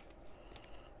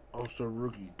 All-Star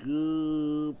Rookie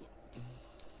Good.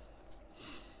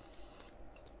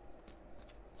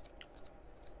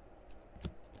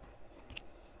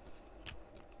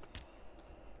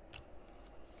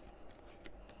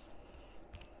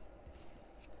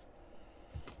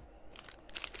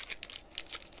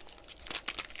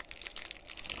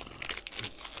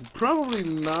 Probably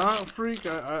not, Freak.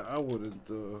 I wouldn't.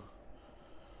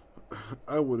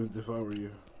 I wouldn't if I were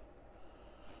you.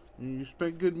 You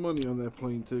spent good money on that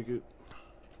plane ticket,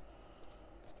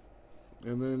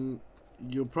 and then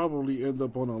you'll probably end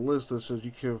up on a list that says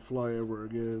you can't fly ever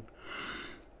again.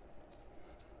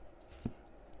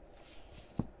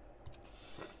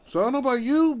 So I don't know about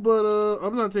you, but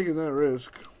I'm not taking that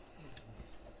risk.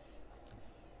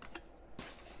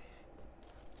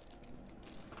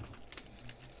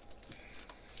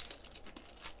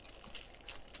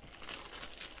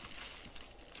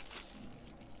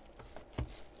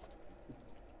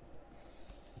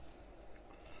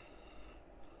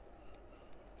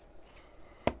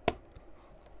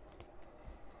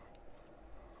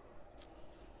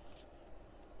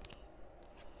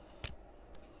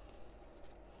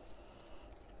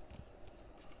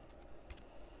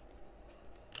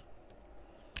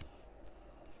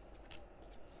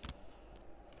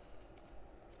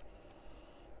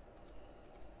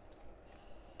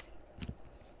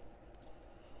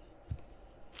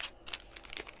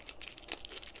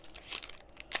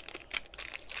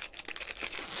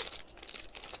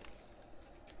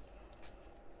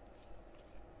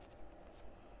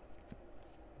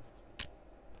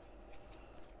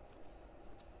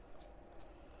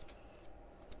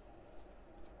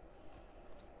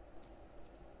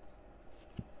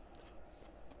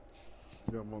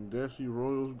 Got Mondesi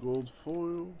Royals gold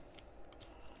foil.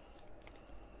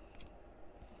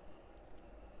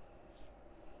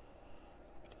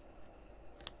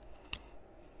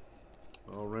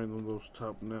 I'll random those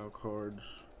top now cards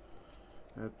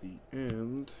at the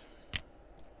end,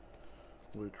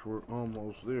 which we're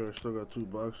almost there. I still got 2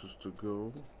 boxes to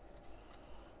go.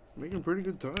 Making pretty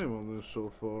good time on this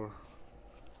so far.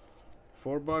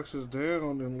 4 boxes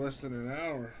down in less than an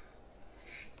hour.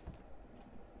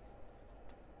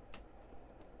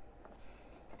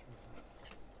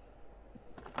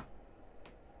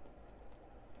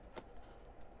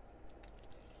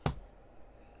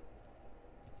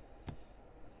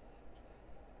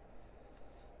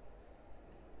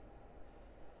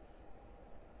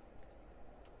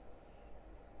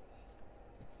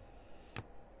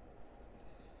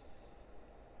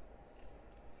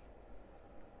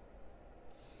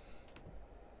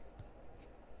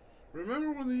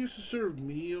 Remember when they used to serve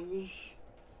meals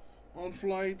on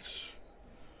flights?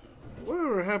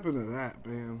 Whatever happened to that,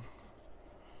 man?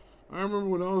 I remember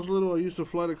when I was little, I used to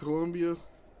fly to Colombia,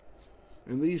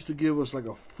 and they used to give us like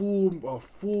a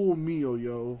full meal,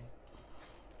 yo.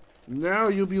 Now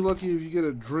you'll be lucky if you get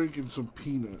a drink and some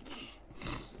peanuts.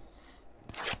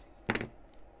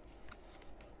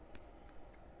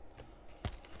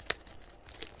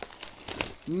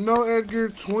 No, Edgar,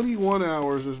 21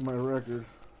 hours is my record.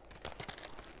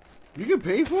 You can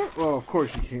pay for it? Well, of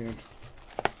course you can.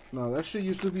 No, that shit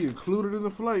used to be included in the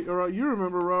flight. All right, you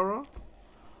remember, Rara?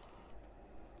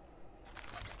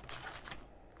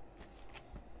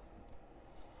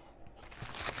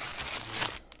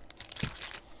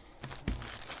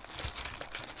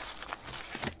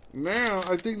 Now,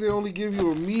 I think they only give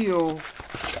you a meal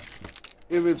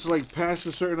if it's like past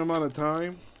a certain amount of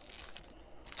time.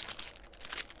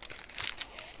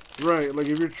 Right, like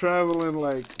if you're traveling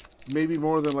like maybe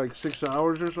more than like 6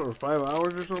 hours or so, or 5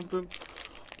 hours or something,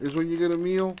 is when you get a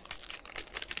meal.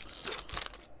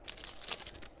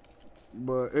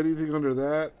 But anything under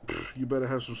that, you better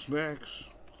have some snacks.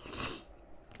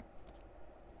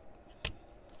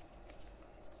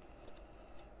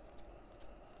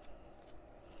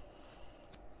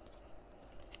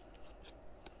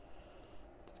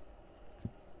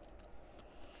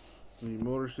 The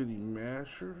Motor City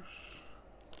Mashers,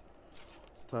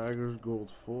 Tigers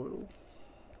gold foil.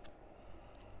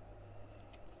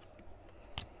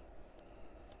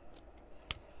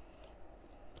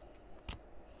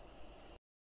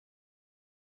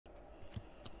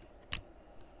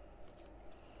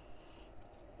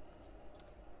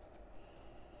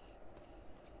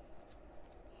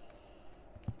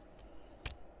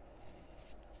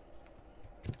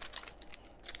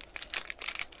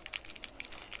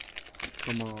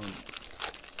 Come on.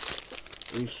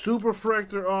 A Super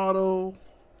Fractor Auto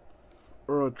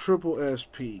or a Triple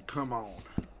SP. Come on.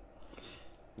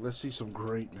 Let's see some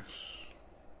greatness.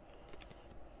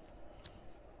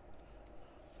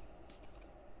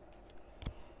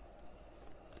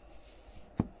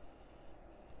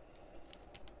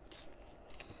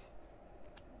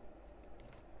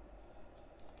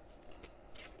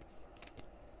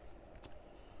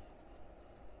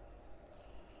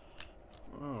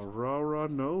 Oh, Rah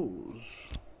knows.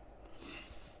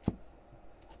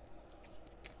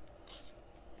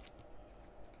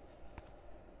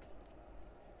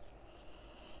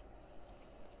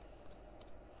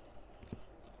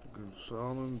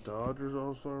 Gonzalez, Dodgers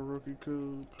All-Star Rookie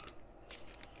Cube.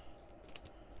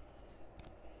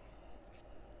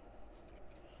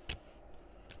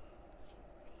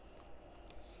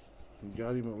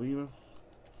 Yadi Molina,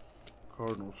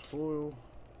 Cardinals foil.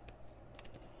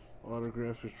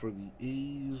 Autographs is for the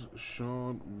A's,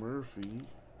 Sean Murphy.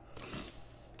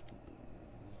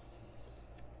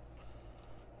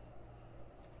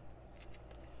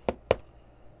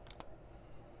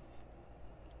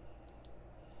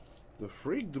 The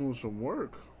Freak doing some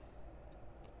work.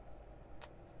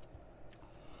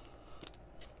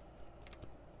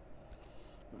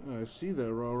 I see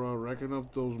that, Rah racking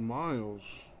up those miles.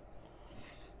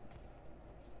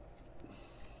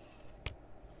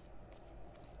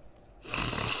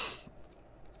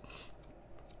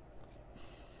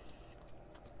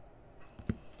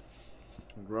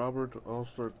 Robert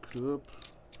All-Star Cup.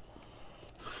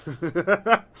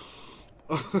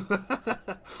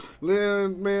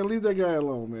 Man, leave that guy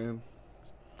alone, man.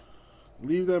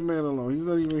 Leave that man alone. He's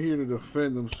not even here to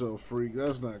defend himself, Freak.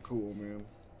 That's not cool, man.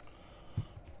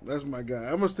 That's my guy.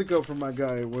 I'm gonna stick up for my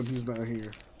guy when he's not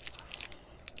here.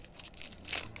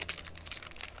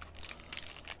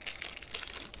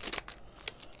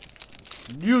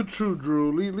 You true,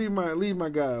 Drew. Leave my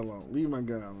guy alone. Leave my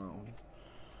guy alone.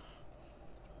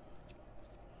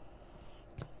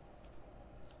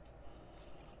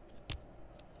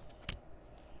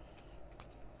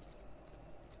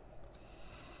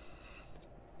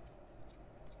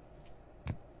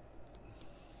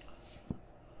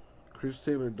 Chris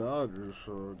Taylor Dodgers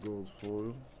gold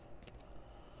foil.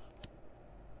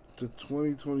 To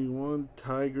 2021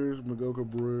 Tigers Miguel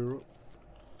Cabrera.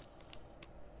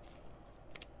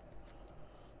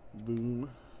 Boom.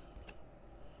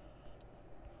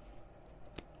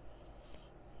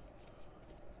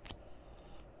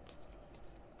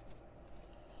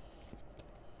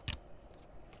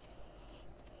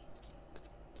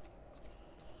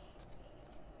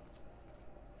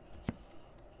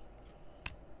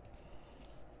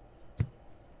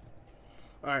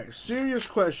 Alright, serious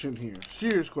question here.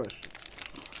 Serious question.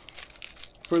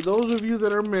 For those of you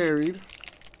that are married,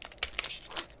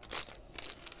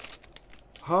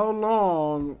 how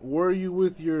long were you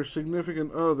with your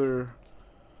significant other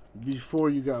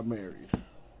before you got married?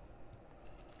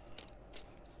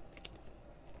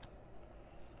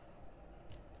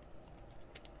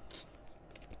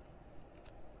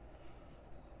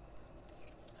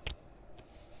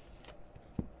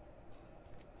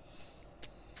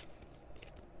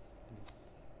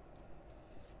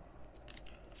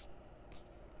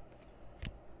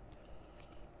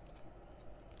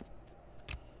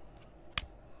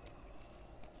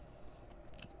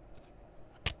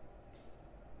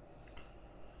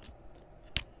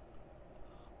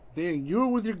 Dang, you were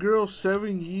with your girl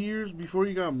 7 years before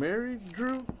you got married,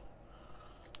 Drew?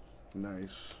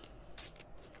 Nice.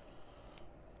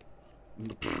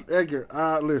 Edgar,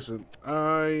 listen,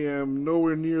 I am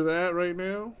nowhere near that right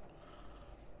now.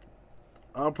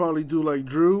 I'll probably do like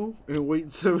Drew and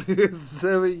wait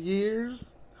 7 years.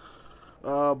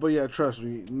 But yeah, trust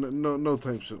me, no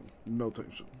time soon. No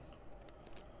time soon.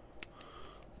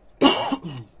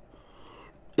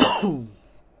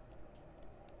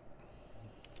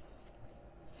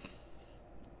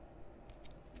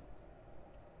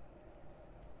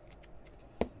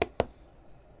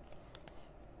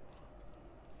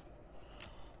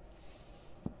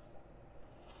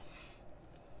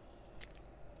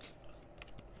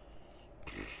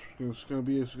 It's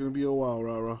gonna be a while,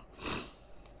 Rara.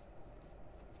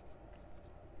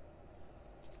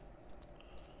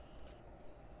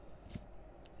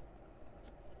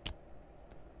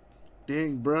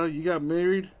 Dang, bro, you got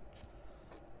married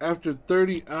after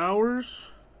 30 hours?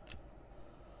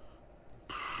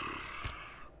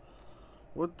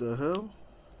 What the hell?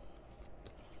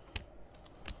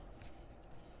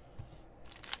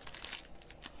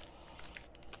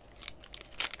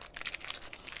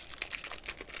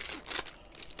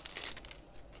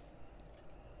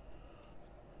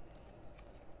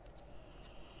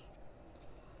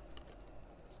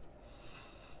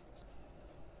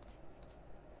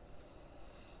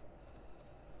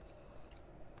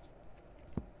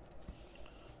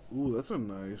 Ooh, that's a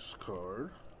nice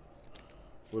card.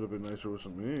 Would have been nicer with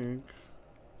some ink.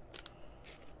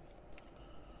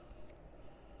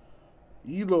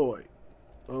 Eloy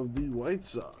of the White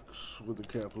Sox with the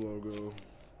cap logo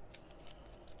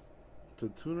to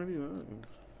 299.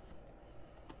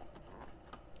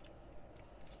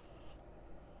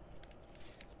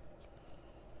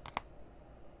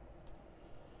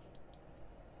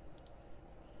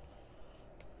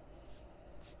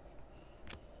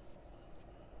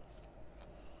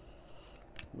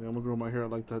 Yeah, I'm gonna grow my hair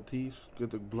out like Tatis. Get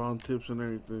the blonde tips and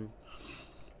everything.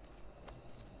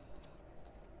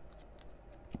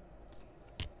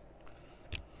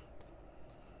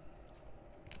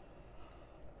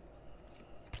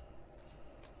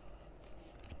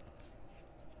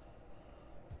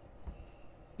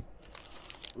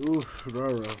 Oof,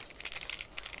 rara.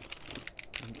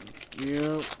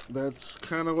 Yeah, that's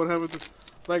kind of what happened.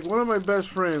 Like one of my best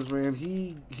friends, man.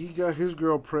 He got his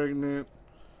girl pregnant.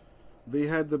 They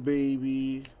had the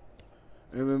baby,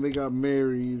 and then they got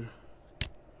married,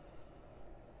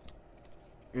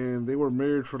 and they were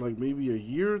married for like maybe a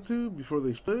year or two before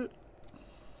they split.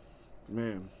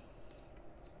 Man.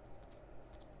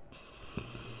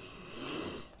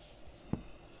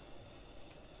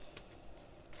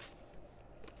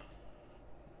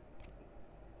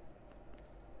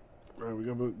 Alright, we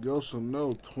got go some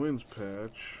no Twins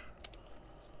patch.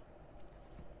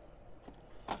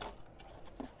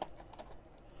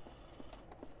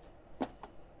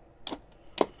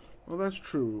 Well, that's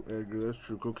true, Edgar. That's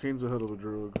true. Cocaine's a hell of a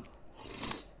drug.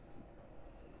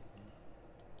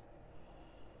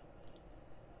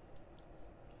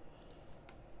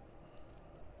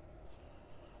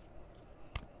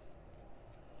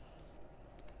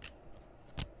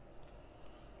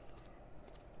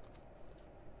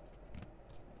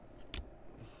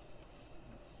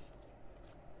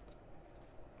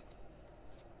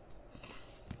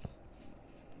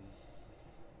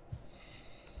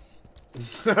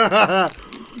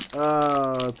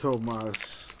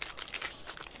 Tomas.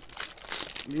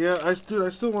 Yeah, I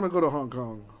still want to go to Hong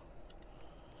Kong.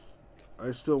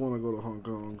 I still want to go to Hong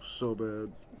Kong so bad.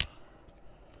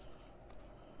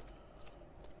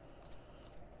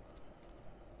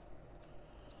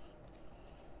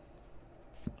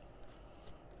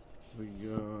 We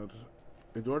got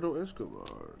Eduardo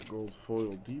Escobar, gold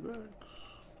foil D-backs.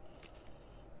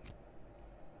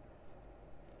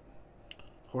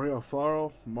 Jorge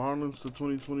Alfaro, Marlins to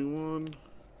 2021.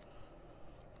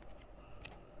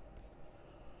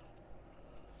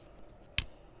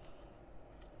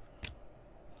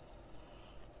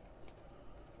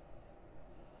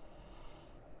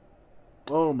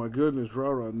 Oh my goodness,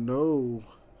 Rara, no.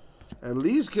 At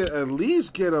least get a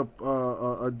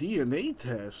DNA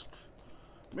test.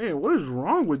 Man, what is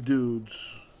wrong with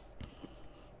dudes?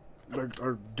 Like,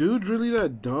 are dudes really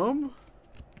that dumb?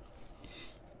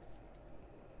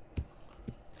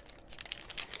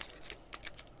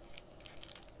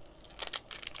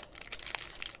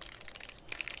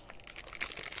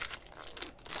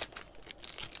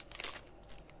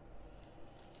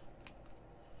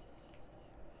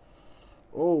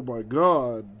 Oh my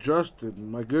God,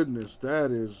 Justin, my goodness,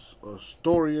 that is a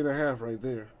story and a half right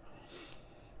there.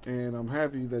 And I'm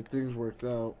happy that things worked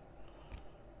out.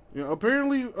 You know,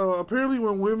 apparently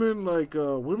when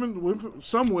women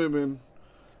some women,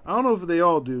 I don't know if they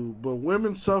all do, but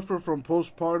women suffer from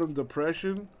postpartum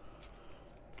depression.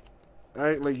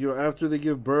 Like, you know, after they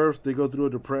give birth, they go through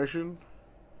a depression.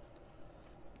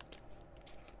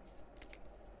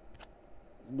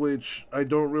 Which I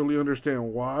don't really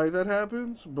understand why that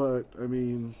happens, but I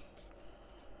mean,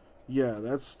 yeah,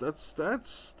 that's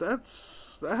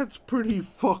pretty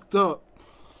fucked up.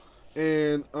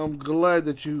 And I'm glad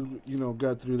that you know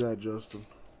got through that, Justin.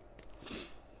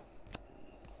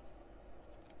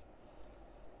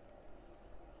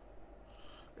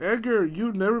 Edgar,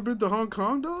 you've never been to Hong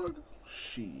Kong, dog?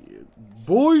 Shit,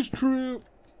 boys trip.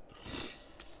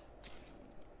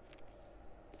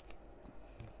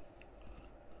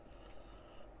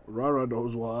 Rara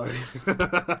knows why.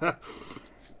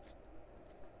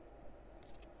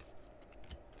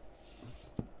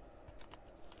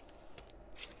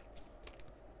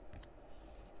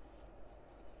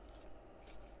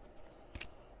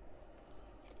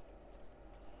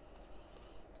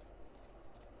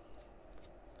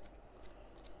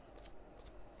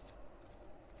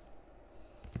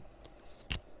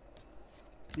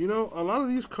 You know, a lot of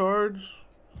these cards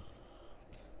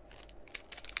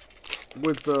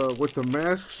with the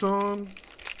masks on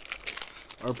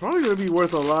are probably gonna be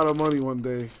worth a lot of money one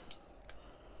day.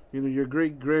 You know, your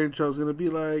great grandchild's gonna be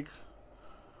like,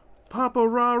 Papa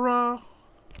Rara.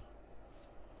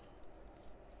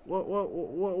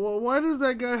 Why does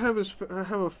that guy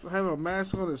have a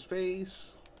mask on his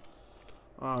face?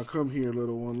 Ah, come here,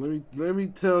 little one. Let me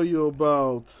tell you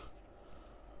about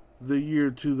the year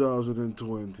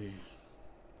 2020.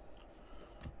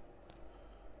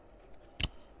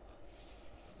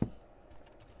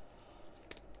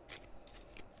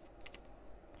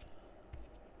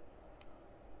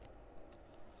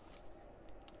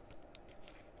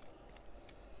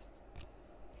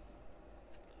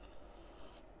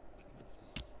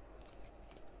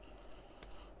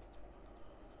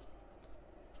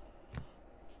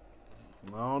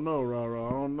 I don't know, Rara.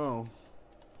 I don't know.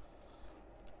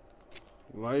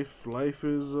 Life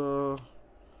is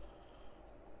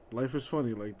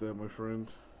funny like that, my friend.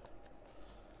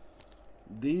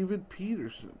 David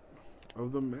Peterson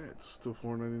of the Mets to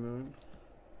 4.99.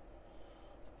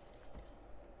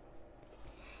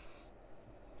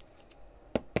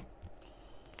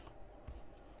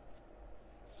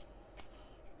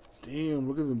 Damn,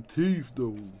 look at them teeth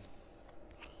though.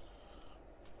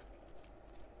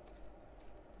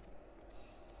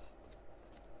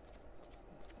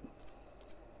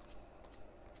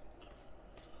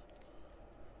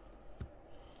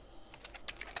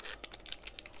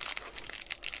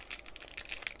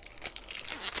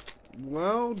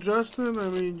 Well, Justin, I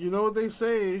mean, you know what they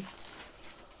say.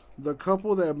 The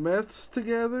couple that mets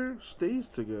together stays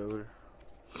together.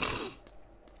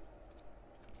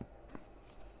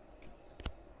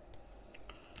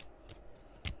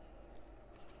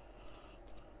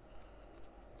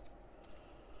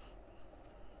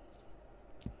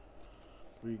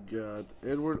 We got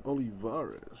Edward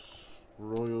Olivares,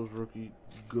 Royals rookie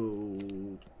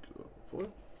gold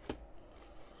foil.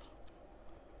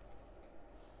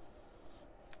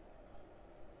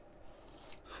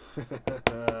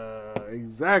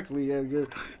 Exactly, Edgar.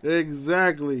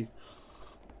 Exactly.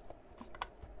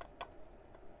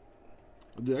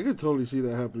 Dude, I could totally see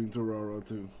that happening to Rara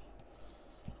too.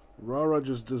 Rara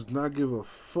just does not give a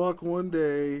fuck one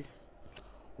day.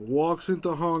 Walks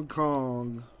into Hong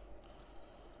Kong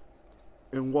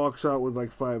and walks out with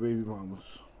like 5 baby mamas.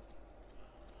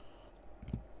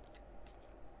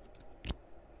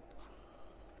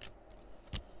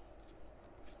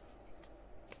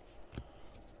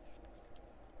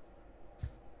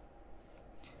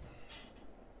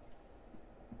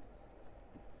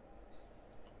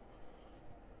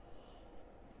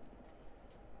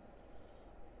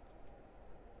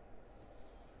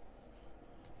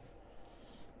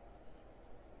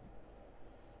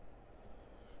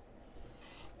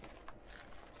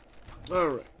 All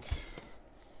right.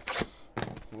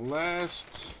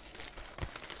 Last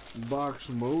box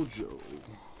mojo.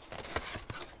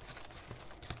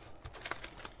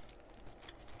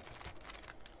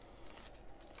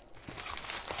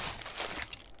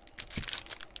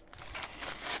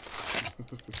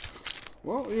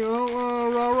 Well, you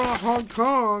know, rah-rah Hong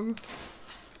Kong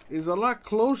is a lot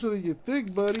closer than you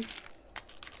think, buddy.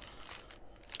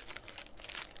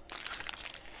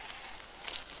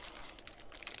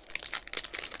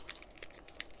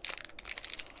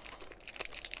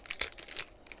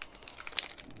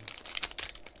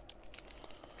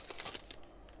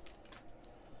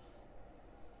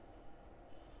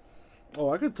 Oh,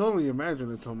 I could totally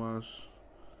imagine it, Tomas.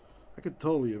 I could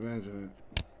totally imagine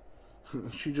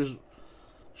it.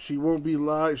 She won't be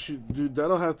live. Dude,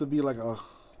 that'll have to be like a.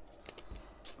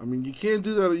 I mean, you can't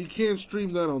do that. You can't stream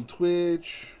that on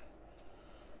Twitch,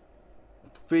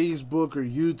 Facebook, or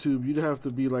YouTube. You'd have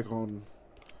to be like on.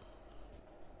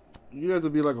 You'd have to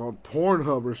be like on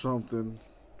Pornhub or something.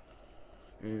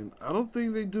 And I don't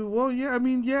think they do. Well, yeah. I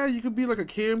mean, yeah, you could be like a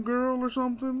cam girl or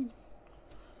something,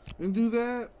 and do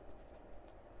that.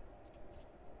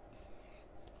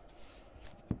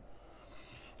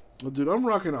 Well, dude, I'm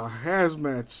rocking a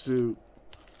hazmat suit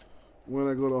when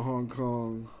I go to Hong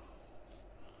Kong.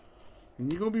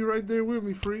 And you're going to be right there with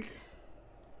me, freak.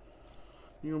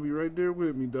 You're going to be right there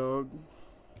with me, dog.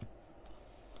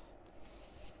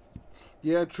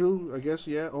 Yeah, true. I guess,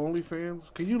 yeah,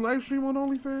 OnlyFans. Can you live stream on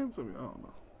OnlyFans? I mean, I don't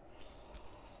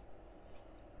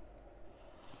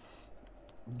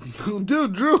know.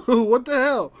 Dude, Drew, what the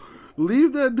hell?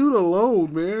 Leave that dude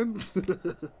alone, man.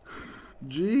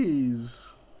 Jeez.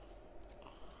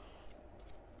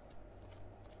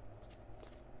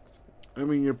 I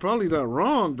mean, you're probably not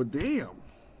wrong, but damn.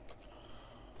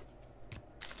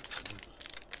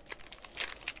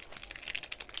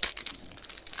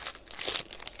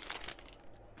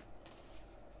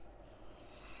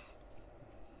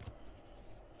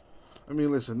 I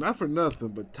mean, listen, not for nothing,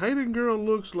 but Titan Girl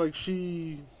looks like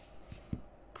she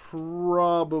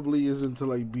probably is into,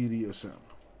 like, BDSM.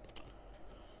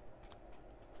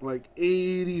 Like,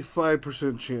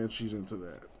 85% chance she's into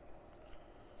that.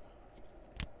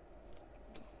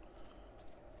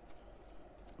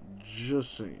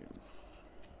 Just saying.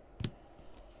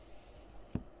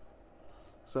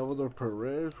 Salvador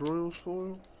Perez, Royals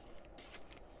foil.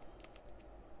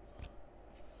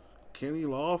 Kenny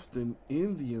Lofton,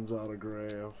 Indians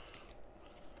autograph.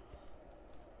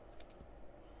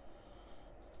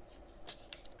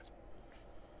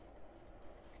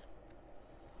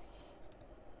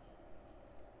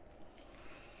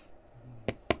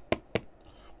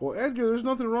 Well, Edgar, there's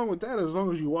nothing wrong with that as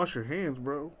long as you wash your hands,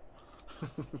 bro.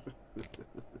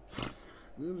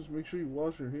 Yeah, just make sure you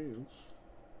wash your hands.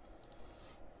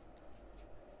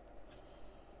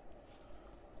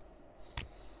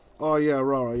 Oh yeah,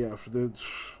 right, yeah.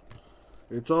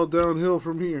 It's all downhill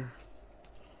from here.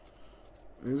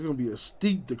 And it's gonna be a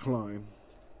steep decline.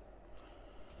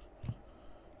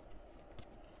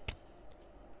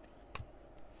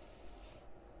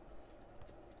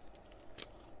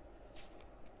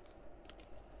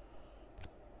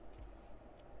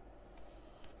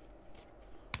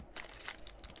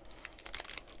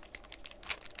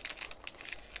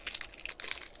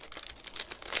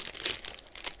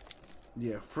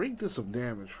 Yeah, Freak did some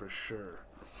damage for sure.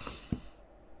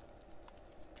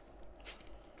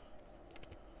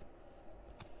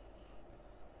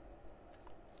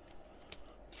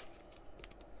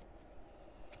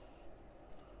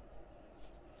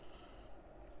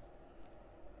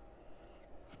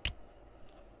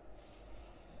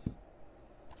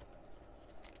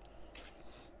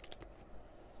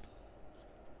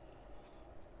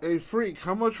 Hey, Freak,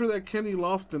 how much for that Kenny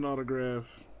Lofton autograph?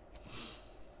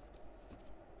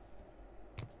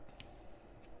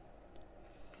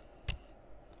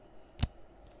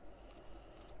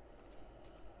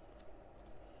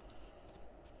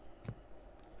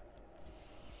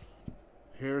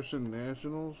 Harrison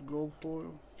Nationals gold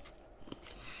foil.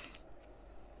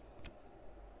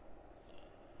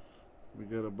 We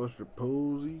got a Buster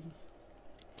Posey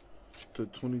to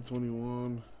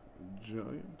 2021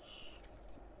 Giants.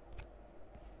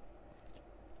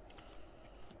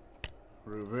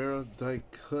 Rivera die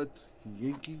cut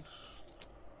Yankees.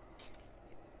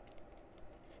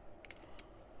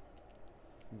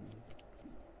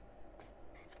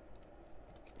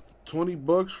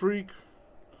 $20, freak.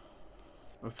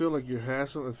 I feel like you're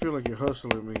hassling. I feel like you're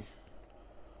hustling me.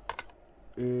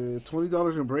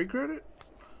 $20 in break credit.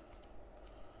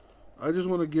 I just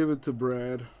want to give it to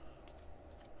Brad.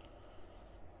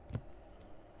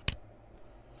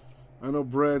 I know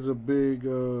Brad's a big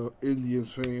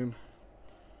Indians fan,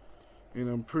 and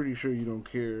I'm pretty sure you don't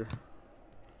care.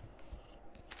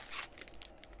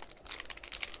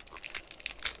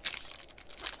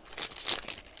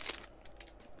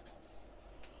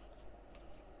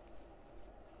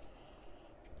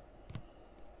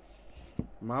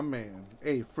 My man.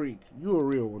 Hey, freak. You a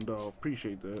real one, dog.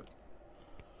 Appreciate that.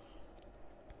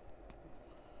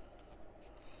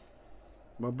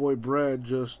 My boy Brad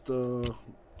just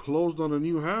closed on a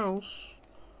new house.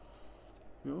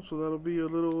 You know, so that'll be a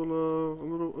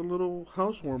little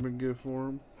housewarming gift for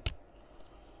him.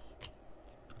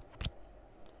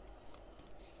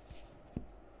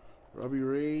 Robbie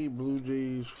Ray, Blue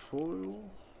Jays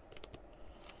foil.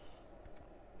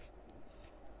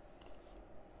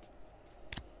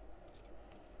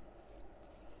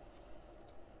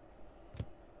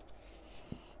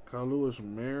 Kyle Lewis,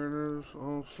 Mariners,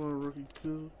 All-Star Rookie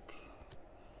Cup.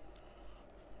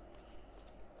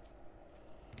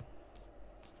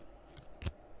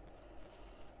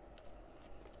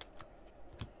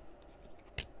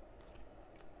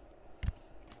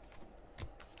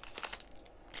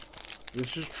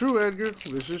 This is true, Edgar.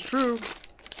 This is true.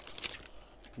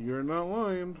 You're not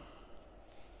lying.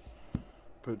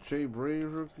 Pache Braves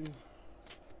rookie.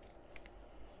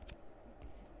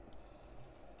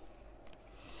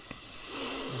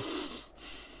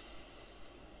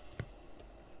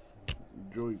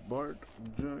 Joey Bart,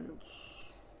 Giants.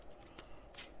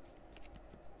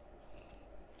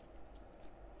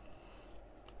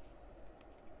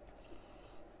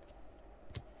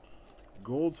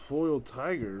 Gold foil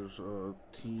Tigers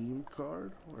team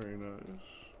card. Very nice.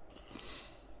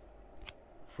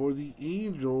 For the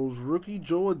Angels, rookie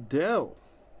Joe Adell.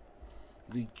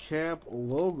 The cap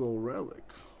logo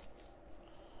relic.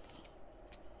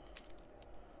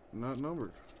 Not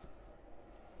numbered.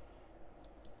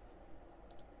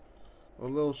 A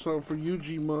little something for you,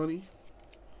 G Money.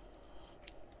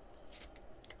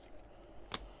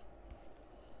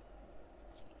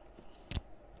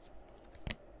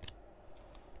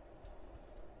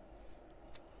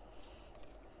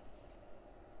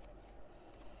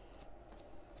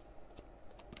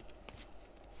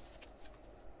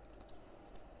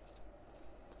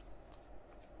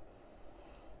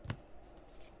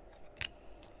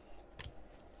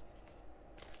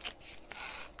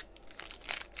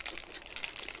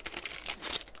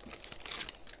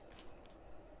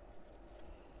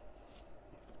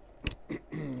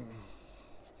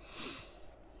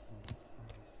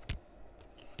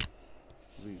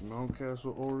 The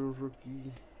Mountcastle Orioles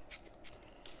rookie.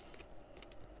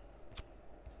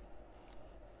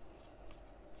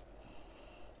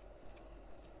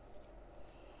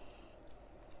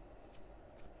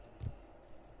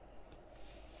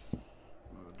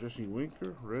 Jesse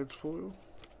Winker, Reds foil.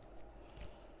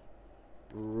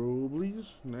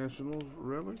 Robles, Nationals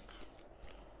relic.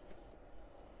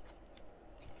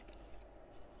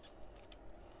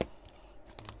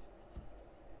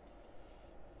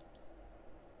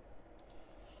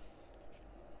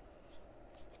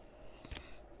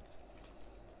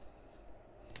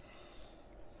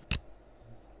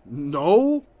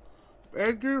 No,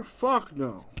 Edgar, fuck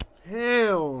no.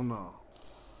 Hell no.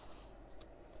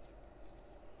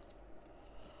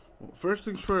 Well, first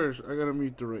things first, I gotta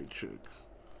meet the right chick.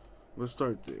 Let's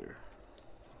start there.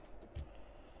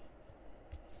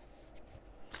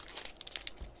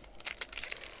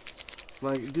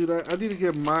 Like, dude, I need to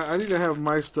get I need to have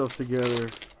my stuff together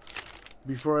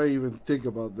before I even think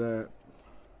about that.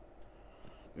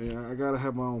 And I gotta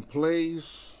have my own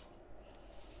place.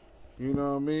 You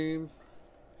know what I mean?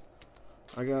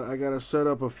 I gotta set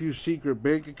up a few secret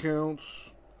bank accounts,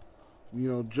 you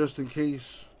know, just in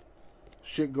case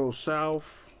shit goes south.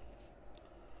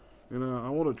 You know, I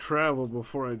want to travel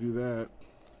before I do that.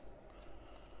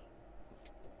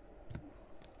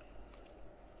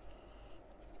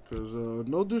 Because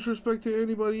no disrespect to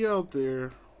anybody out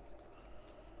there,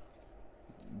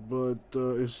 but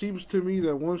it seems to me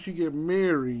that once you get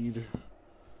married,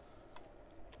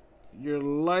 your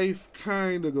life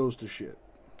kind of goes to shit.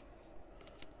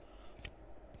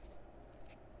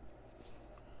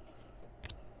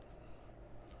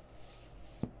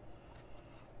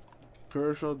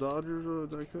 Kershaw, Dodgers,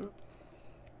 die cut.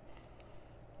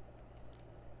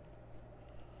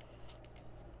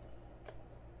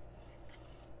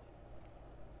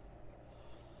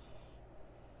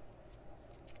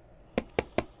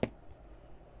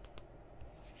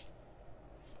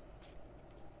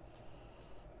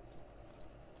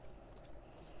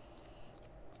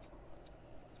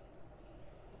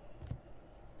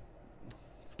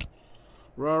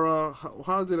 Rara,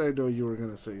 how did I know you were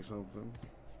gonna say something?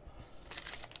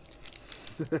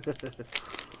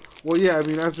 Well, yeah, I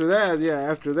mean, after that,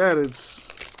 it's,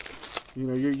 you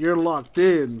know, you're locked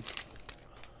in.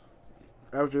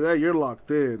 After that, you're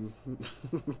locked in.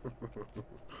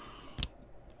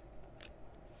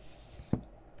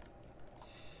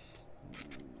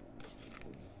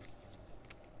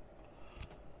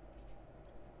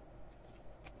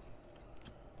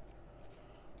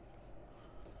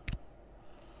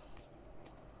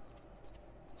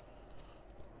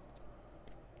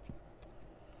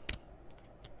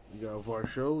 You got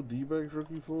Varsho, D-backs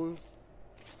rookie foil.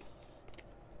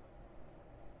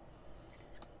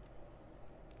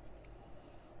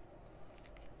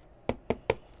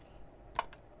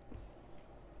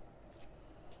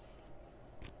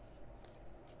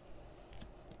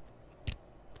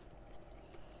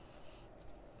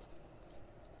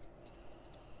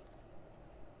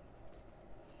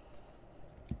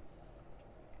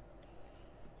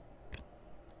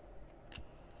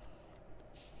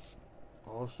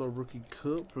 All-Star Rookie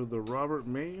Cup for the Robert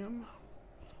Mann.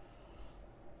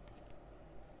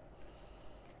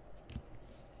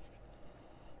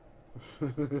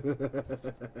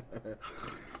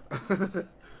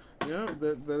 Yeah,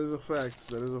 that is a fact.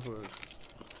 That is a fact.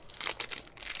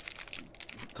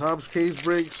 Topps case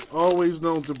breaks, always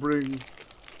known to bring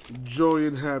joy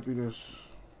and happiness.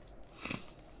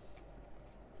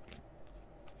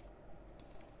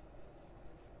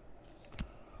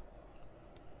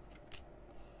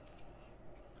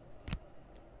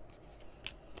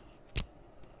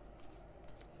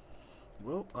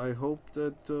 Well, I hope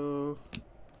that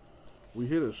we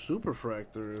hit a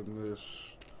superfractor in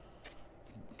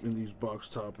these box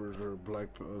toppers or black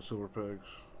silver packs.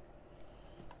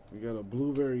 We got a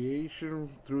blue variation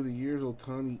through the years,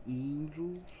 Otani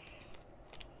Angels.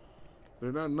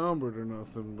 They're not numbered or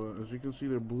nothing, but as you can see,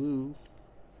 they're blue.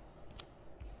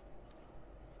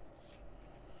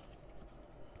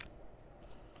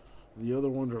 The other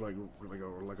ones are like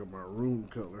a maroon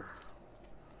color.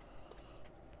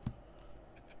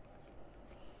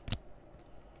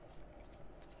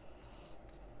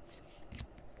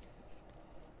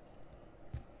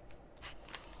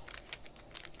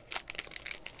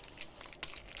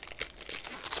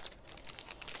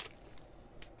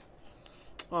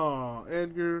 Aw,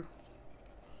 Edgar.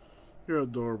 You're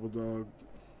adorable, dog.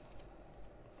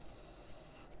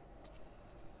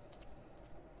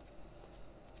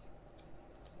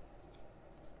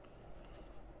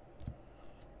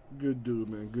 Good dude,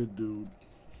 man. Good dude.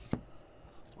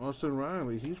 Austin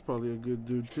Riley, he's probably a good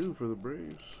dude, too, for the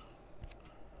Braves.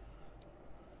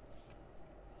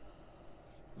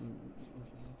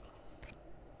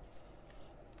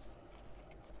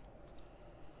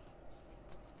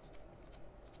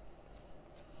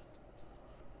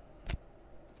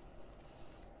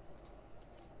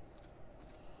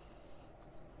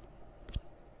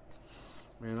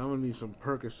 Man, I'm gonna need some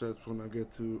Percocets when I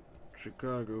get to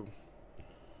Chicago.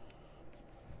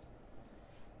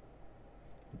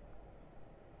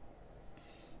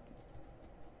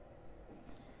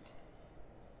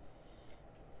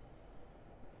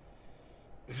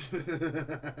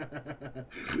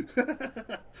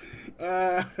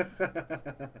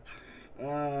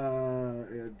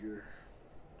 Edgar.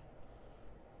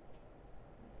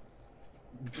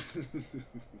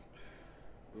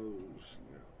 Oh,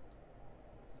 snap.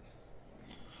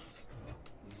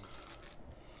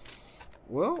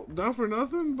 Well, not for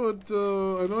nothing, but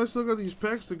I know I still got these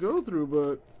packs to go through,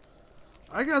 but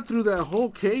I got through that whole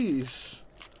case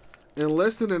in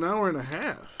less than an hour and a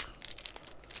half.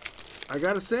 I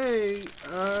gotta say,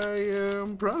 I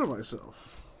am proud of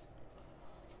myself.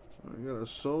 I got a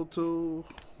Soto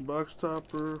box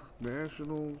topper,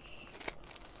 Nationals.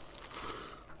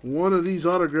 One of these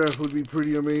autographs would be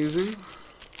pretty amazing.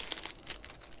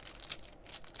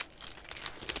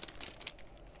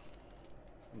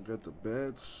 Got the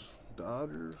Bets,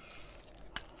 Dodgers.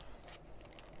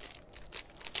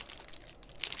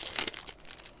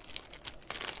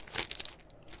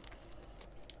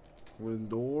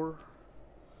 Lindor,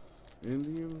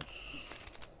 Indians.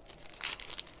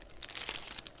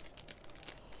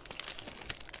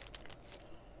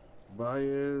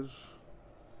 Baez,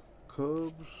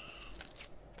 Cubs.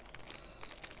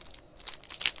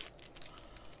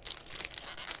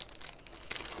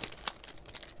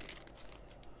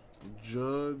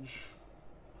 Judge,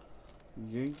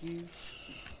 Yankees.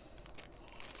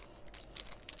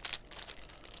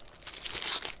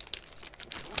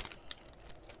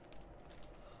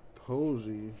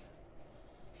 Posey,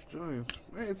 Giants.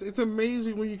 Man, it's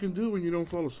amazing what you can do when you don't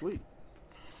fall asleep.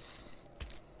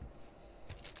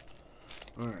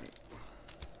 All right.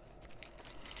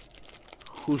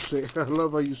 Hussein. I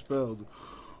love how you spelled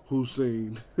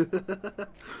Hussein.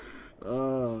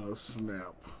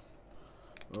 Snap.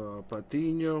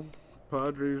 Patino,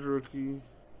 Padres rookie.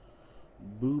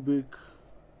 Bubik,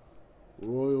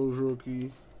 Royals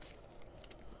rookie.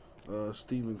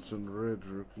 Stevenson, Reds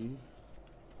rookie.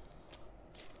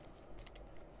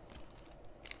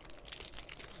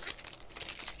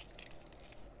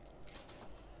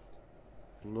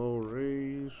 Low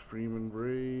Rays, Freeman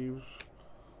Braves,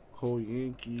 Cole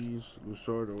Yankees,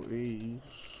 Lusardo A's.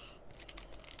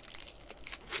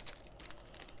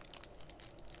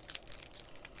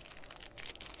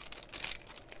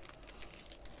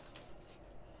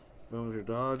 Bellinger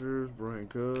Dodgers, Bryant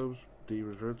Cubs,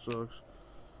 Davis Red Sox,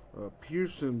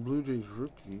 Pearson Blue Jays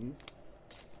rookie.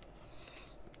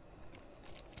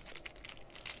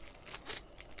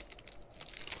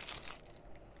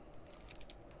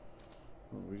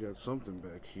 We got something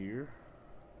back here.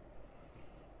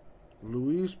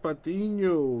 Luis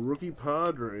Patino, rookie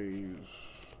Padres.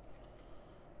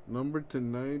 Number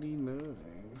 /99.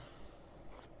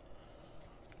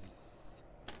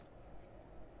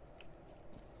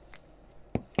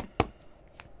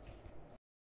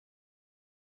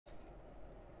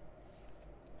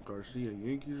 Garcia,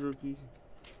 Yankees rookie.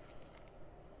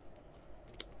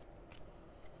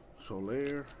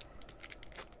 Soler.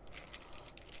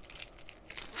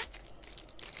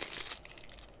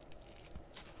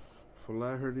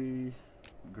 Flaherty,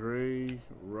 Gray,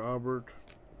 Robert,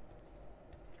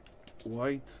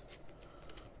 White,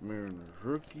 Mariners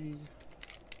rookie.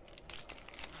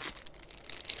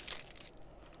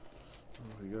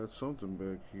 Oh, we got something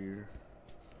back here.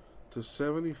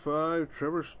 /75,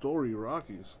 Trevor Story,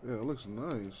 Rockies. Yeah, it looks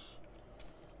nice.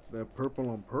 That purple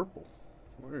on purple.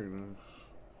 Very nice.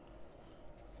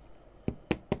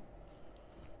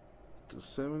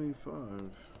 /75.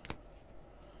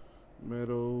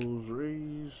 Meadows,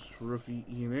 Rays, rookie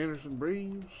Ian Anderson,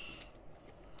 Braves.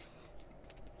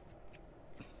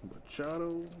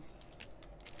 Machado.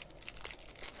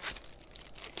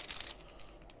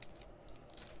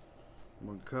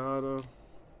 Moncada.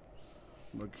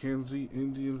 McKenzie,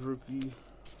 Indians rookie.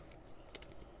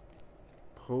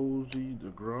 Posey,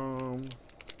 DeGrom.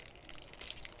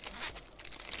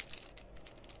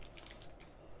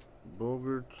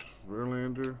 Bogarts,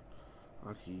 Verlander,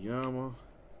 Akiyama.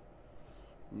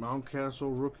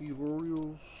 Mountcastle rookie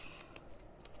Orioles.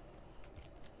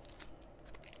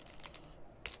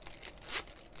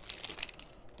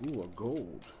 Ooh, a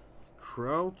gold.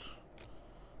 Trout,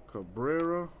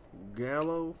 Cabrera,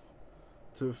 Gallo,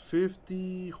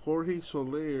 /50, Jorge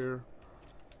Soler,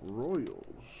 Royals.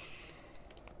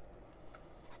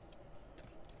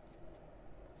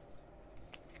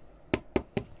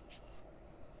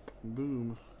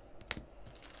 Boom.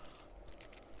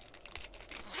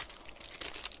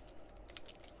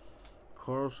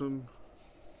 Carlson,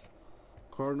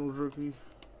 Cardinals rookie.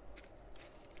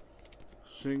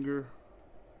 Singer,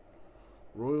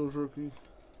 Royals rookie.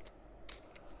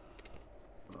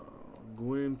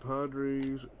 Gwynn,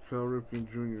 Padres. Cal Ripken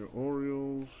Jr.,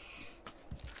 Orioles.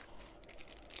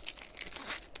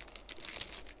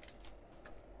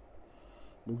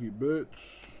 Mookie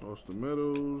Betts, Austin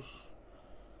Meadows.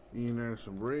 Ian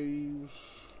Anderson, Braves.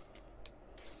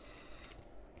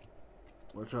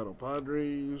 Machado,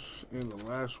 Padres. And the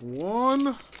last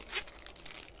one.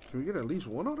 Can we get at least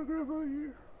one autograph out of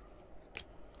here?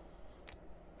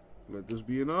 Let this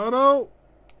be an auto. Oh,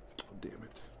 damn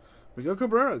it. Miguel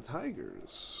Cabrera,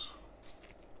 Tigers.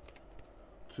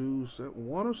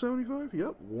 1 of 75?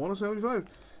 Yep, 1 of 75.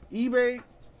 eBay,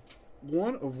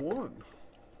 1 of 1.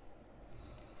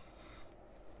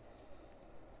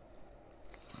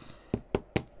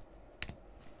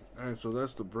 Alright, so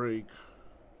that's the break.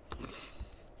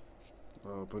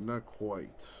 But not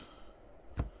quite.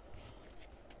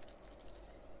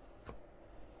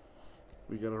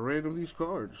 We gotta random these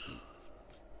cards.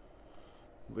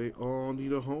 They all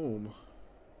need a home.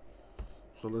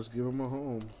 So let's give them a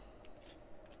home.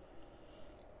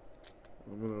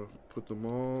 I'm gonna put them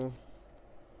all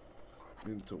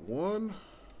into one.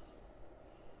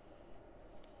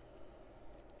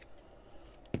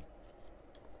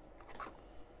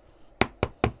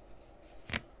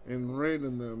 And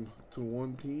random them to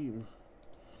one team.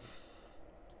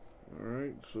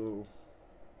 Alright, so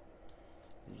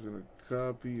I'm just gonna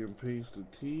copy and paste the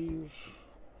teams.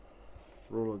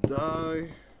 Roll a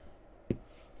die.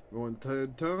 Going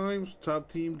 10 times. Top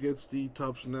team gets the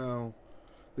Topps Now.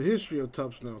 The history of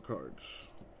Topps Now cards.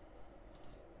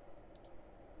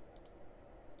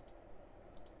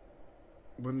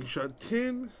 When you shot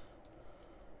 10,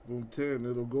 boom, 10.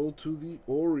 It'll go to the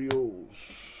Orioles.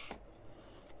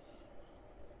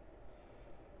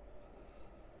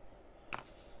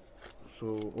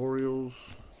 So Orioles,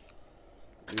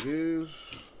 it is.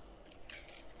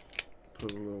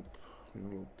 Put a little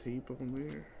tape on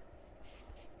there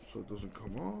so it doesn't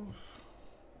come off.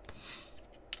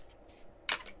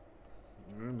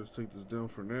 Alright, let's take this down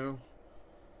for now.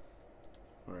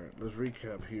 Alright, let's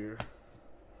recap here.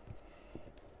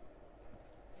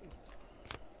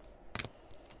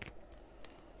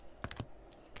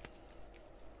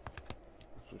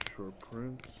 It's a short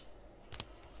print.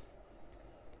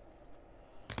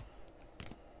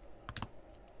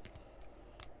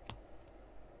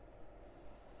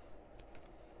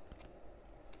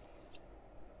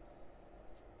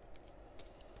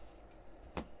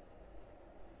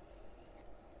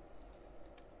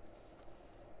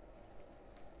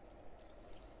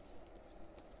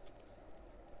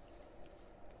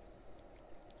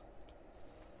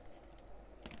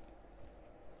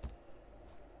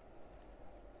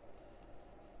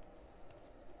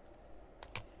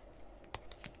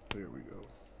 There we go.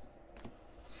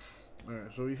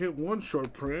 Alright, so we hit one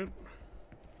short print.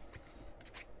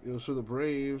 It was for the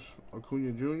Braves.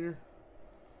 Acuna Jr.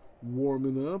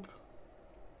 warming up.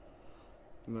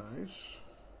 Nice.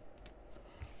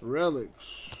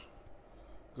 Relics.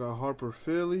 Got Harper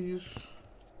Phillies.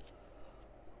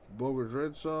 Bogarts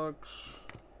Red Sox.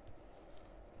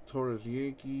 Torres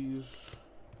Yankees.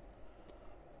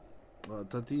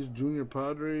 Tatis Jr.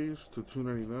 Padres to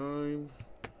 299.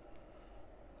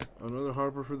 Another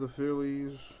Harper for the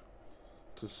Phillies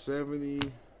to 70.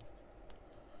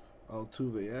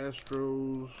 Altuve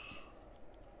Astros.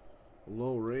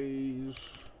 Low Rays.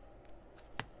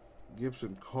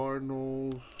 Gibson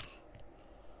Cardinals.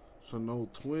 Sano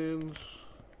Twins.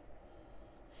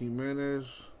 Jimenez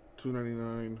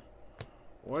 299.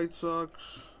 White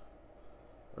Sox.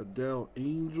 Adele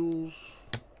Angels.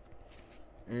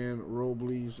 And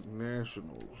Robles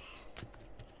Nationals.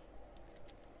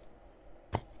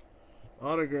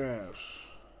 Autographs.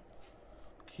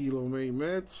 Kilo May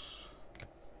Mets.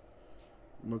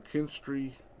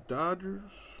 McKinstry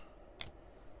Dodgers.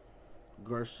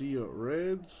 Garcia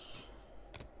Reds.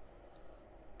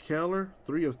 Keller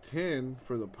 3 of 10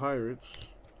 for the Pirates.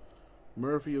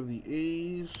 Murphy of the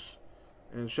A's.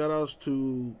 And shout outs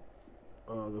to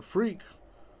the Freak.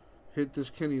 Hit this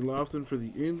Kenny Lofton for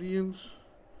the Indians.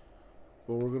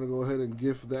 But we're going to go ahead and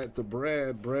gift that to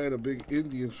Brad. Brad, a big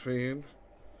Indians fan.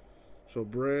 So,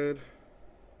 Brad,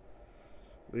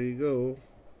 there you go.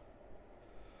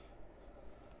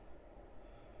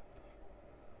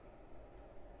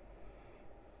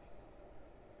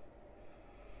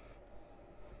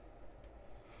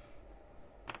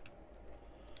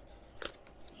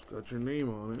 It's got your name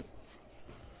on it.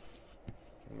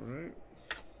 Alright.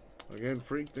 Again,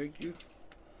 Freak, thank you.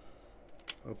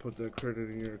 I'll put that credit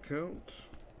in your account.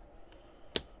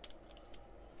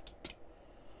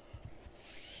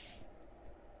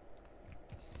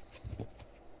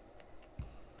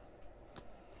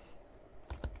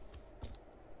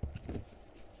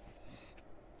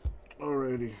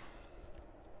 Alrighty.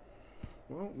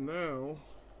 Well, now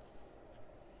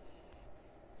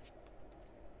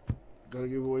gotta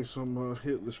give away some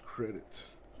hit list credit.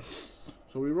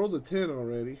 So we rolled a 10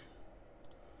 already.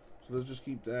 So let's just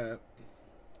keep that.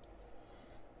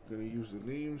 Gonna use the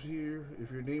names here.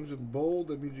 If your name's in bold,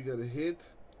 that means you got a hit.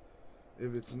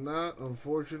 If it's not,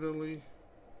 unfortunately,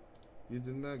 you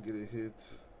did not get a hit.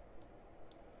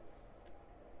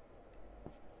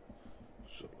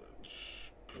 So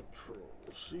let's Control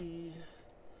C,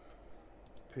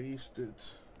 paste it,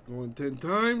 going 10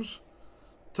 times.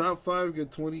 Top 5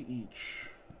 get 20 each.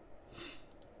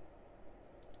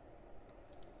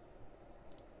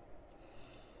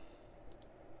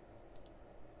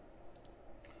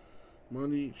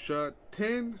 Money shot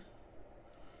 10.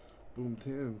 Boom,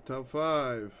 10. Top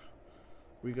 5.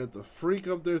 We got the Freak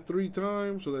up there 3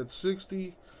 times, so that's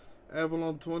 60.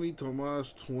 Avalon 20,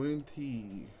 Tomas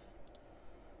 20.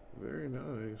 Very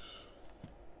nice.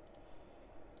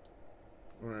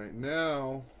 Alright,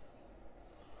 now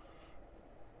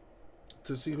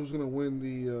to see who's gonna win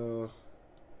the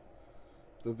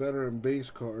veteran base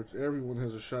cards. Everyone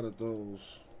has a shot at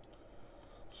those.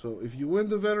 So if you win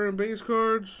the veteran base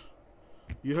cards,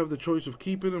 you have the choice of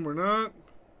keeping them or not.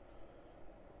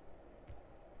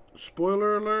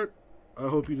 Spoiler alert, I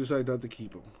hope you decide not to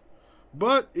keep them.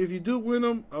 But if you do win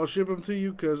them, I'll ship them to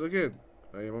you because, again,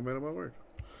 I am a man of my word.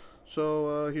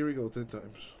 So here we go, 10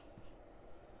 times.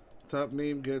 Top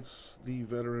name gets the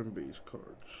veteran base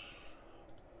cards.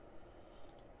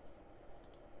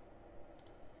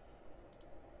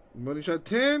 Money shot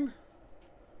 10.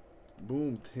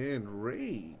 Boom, 10.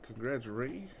 Ray. Congrats,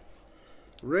 Ray.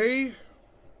 Ray.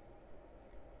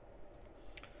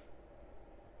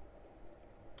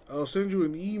 I'll send you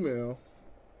an email.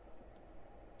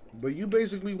 But you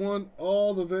basically want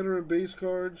all the veteran base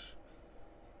cards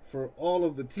for all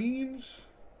of the teams.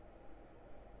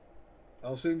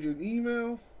 I'll send you an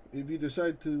email. If you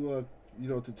decide to,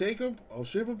 to take them, I'll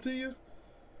ship them to you.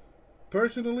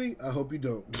 Personally, I hope you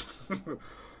don't,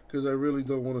 because I really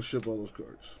don't want to ship all those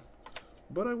cards.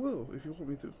 But I will if you want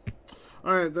me to.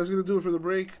 All right, that's gonna do it for the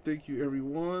break. Thank you,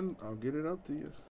 everyone. I'll get it out to you.